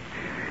situation.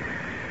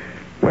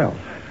 Well,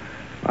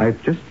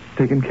 I've just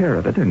taken care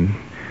of it, and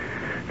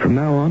from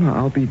now on,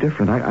 I'll be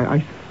different.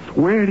 I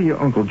swear to you,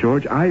 Uncle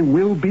George, I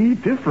will be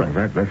different.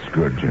 Well, that's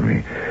good,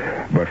 Jimmy.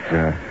 But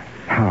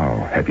how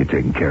have you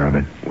taken care of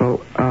it?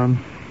 Well,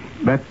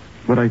 that's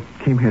what I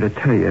came here to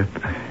tell you.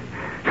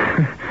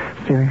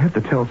 See, I have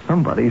to tell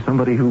somebody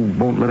who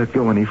won't let it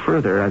go any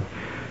further.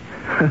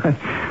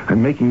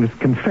 I'm making this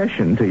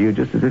confession to you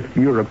just as if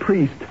you're a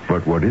priest.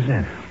 But what is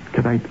it?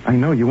 Because I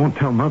know you won't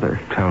tell Mother.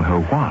 Tell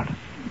her what?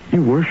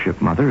 You worship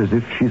Mother as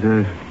if she's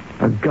a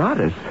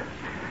goddess.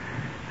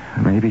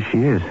 Maybe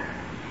she is.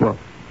 Well,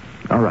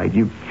 all right,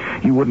 you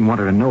wouldn't want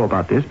her to know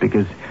about this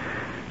because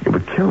it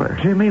would kill her.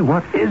 Jimmy,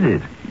 what is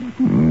it?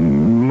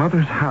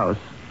 Mother's house.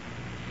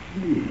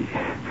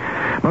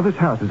 Mother's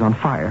house is on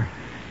fire.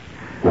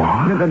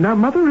 What? Now,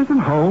 Mother isn't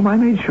home. I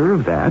made sure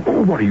of that.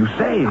 Oh, what are you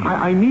saying?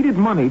 I needed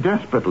money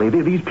desperately.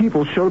 These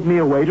people showed me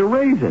a way to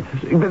raise it.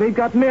 They've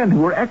got men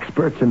who are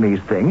experts in these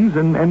things,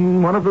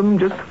 and one of them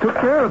just took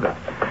care of it.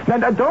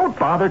 Now, don't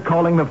bother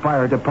calling the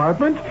fire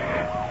department.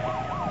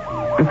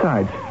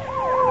 Besides,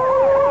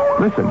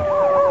 listen.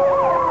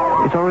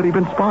 It's already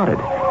been spotted.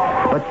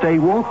 But they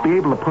won't be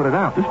able to put it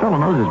out. This fellow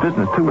knows his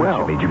business too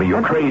well. Jimmy,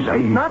 you're crazy.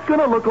 It's not going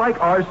to look like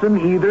arson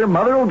either.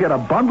 Mother will get a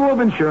bundle of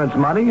insurance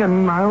money,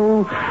 and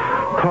I'll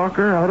talk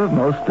her out of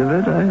most of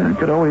it. I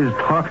could always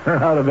talk her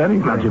out of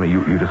anything. Now, Jimmy,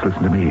 you just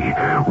listen to me.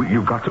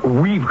 We've got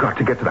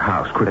to get to the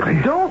house quickly.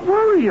 Don't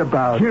worry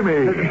about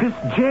Jimmy. This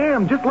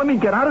jam. Just let me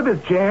get out of this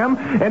jam,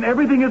 and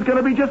everything is going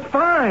to be just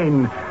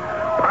fine.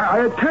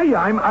 I tell you,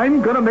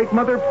 I'm going to make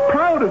Mother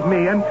proud of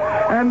me, and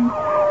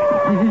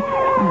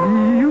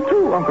you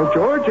too, Uncle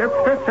George.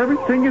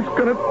 Everything is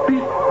going to be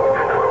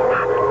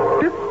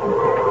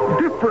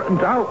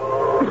different.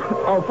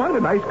 I'll find a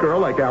nice girl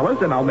like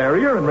Alice, and I'll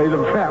marry her and raise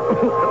a family.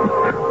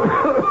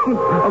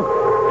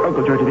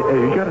 Uncle George,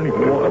 you got any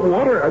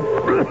water?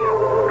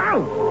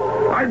 Ow!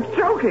 I'm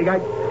choking.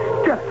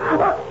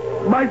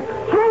 My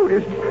throat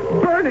is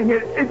burning.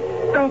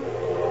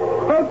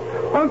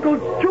 Uncle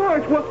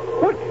George,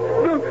 what's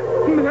the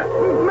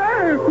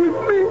matter with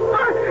me?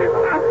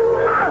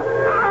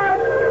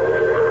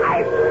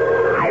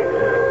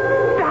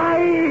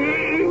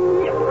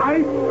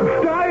 I'm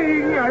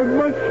dying. I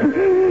must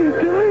be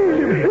dying.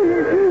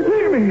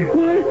 Jimmy.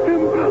 Why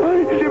am I...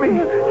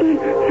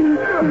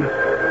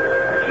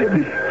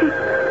 Jimmy.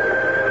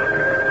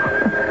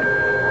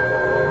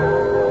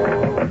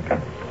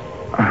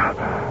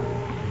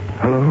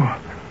 Hello?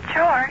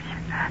 George,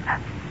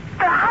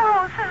 the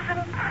house is in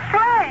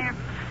flames.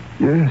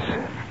 Yes.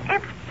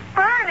 It's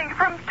burning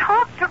from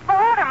top to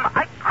bottom.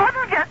 I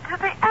couldn't get to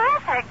the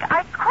attic.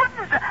 I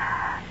couldn't.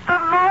 The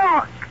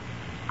log.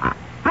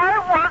 I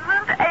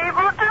wasn't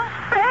able to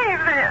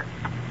save it.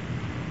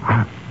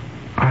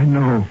 I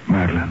know,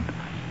 Madeline.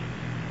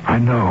 I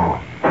know.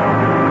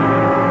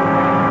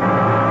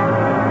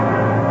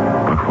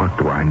 But what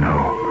do I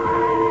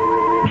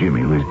know?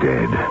 Jimmy was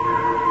dead.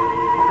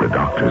 The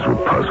doctors were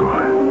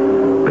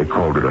puzzled. They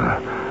called it a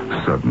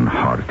sudden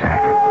heart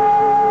attack.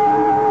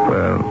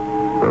 Well,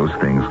 those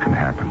things can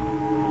happen.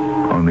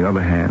 On the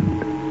other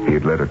hand, he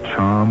had led a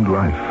charmed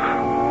life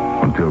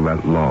until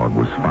that log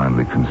was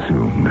finally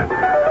consumed.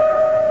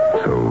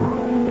 So,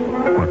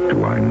 what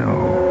do I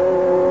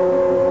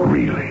know?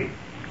 Really?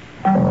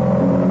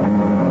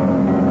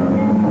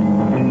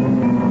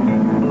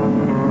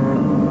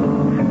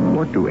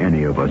 What do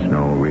any of us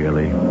know,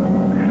 really?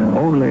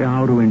 Only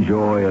how to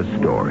enjoy a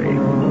story.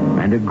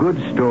 And a good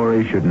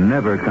story should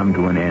never come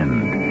to an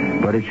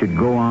end, but it should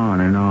go on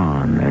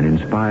and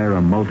inspire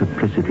a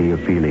multiplicity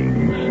of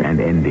feelings and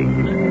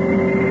endings.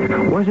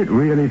 Was it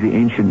really the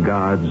ancient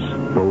gods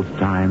both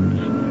times?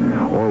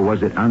 Or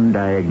was it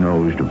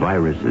undiagnosed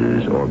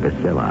viruses or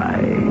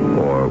bacilli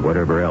or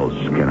whatever else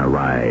can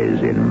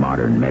arise in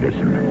modern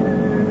medicine?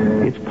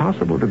 It's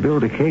possible to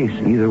build a case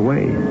either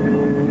way.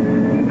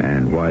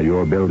 And while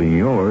you're building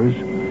yours,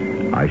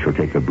 I shall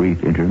take a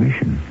brief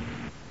intermission.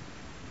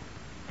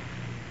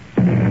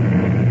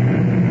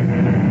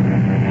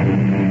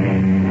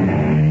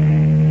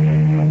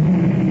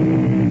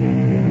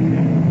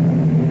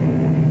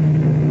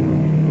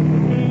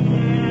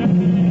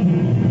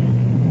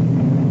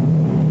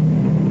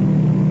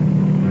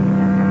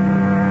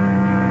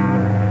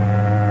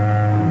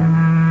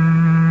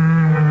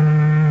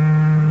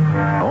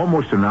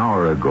 Almost an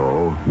hour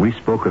ago, we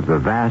spoke of the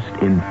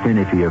vast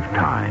infinity of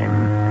time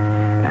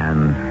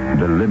and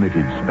the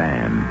limited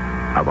span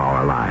of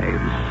our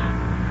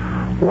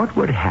lives. What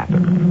would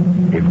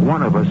happen if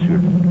one of us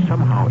should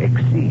somehow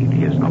exceed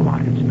his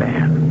allotted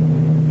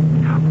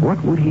span?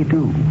 What would he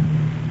do?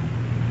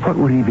 What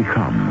would he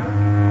become?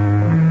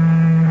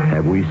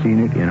 Have we seen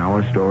it in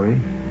our story?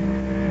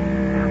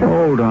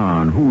 Hold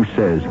on, who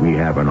says we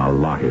have an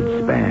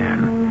allotted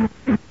span?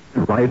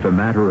 Life a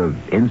matter of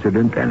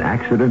incident and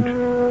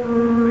accident?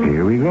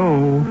 Here we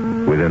go,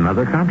 with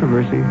another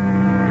controversy.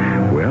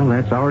 Well,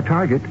 that's our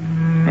target,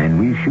 and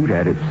we shoot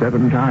at it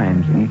 7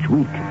 times each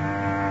week.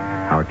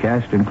 Our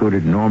cast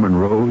included Norman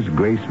Rose,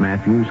 Grace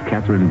Matthews,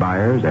 Catherine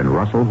Byers, and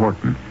Russell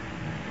Horton.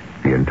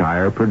 The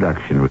entire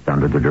production was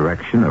under the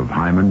direction of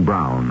Hyman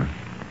Brown.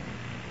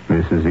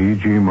 This is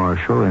E.G.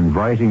 Marshall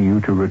inviting you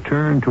to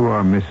return to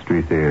our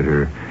Mystery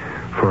Theater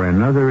for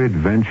another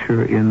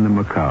adventure in the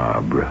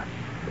macabre.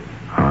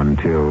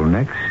 Until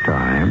next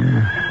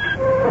time,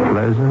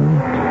 pleasant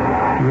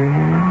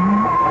dreams.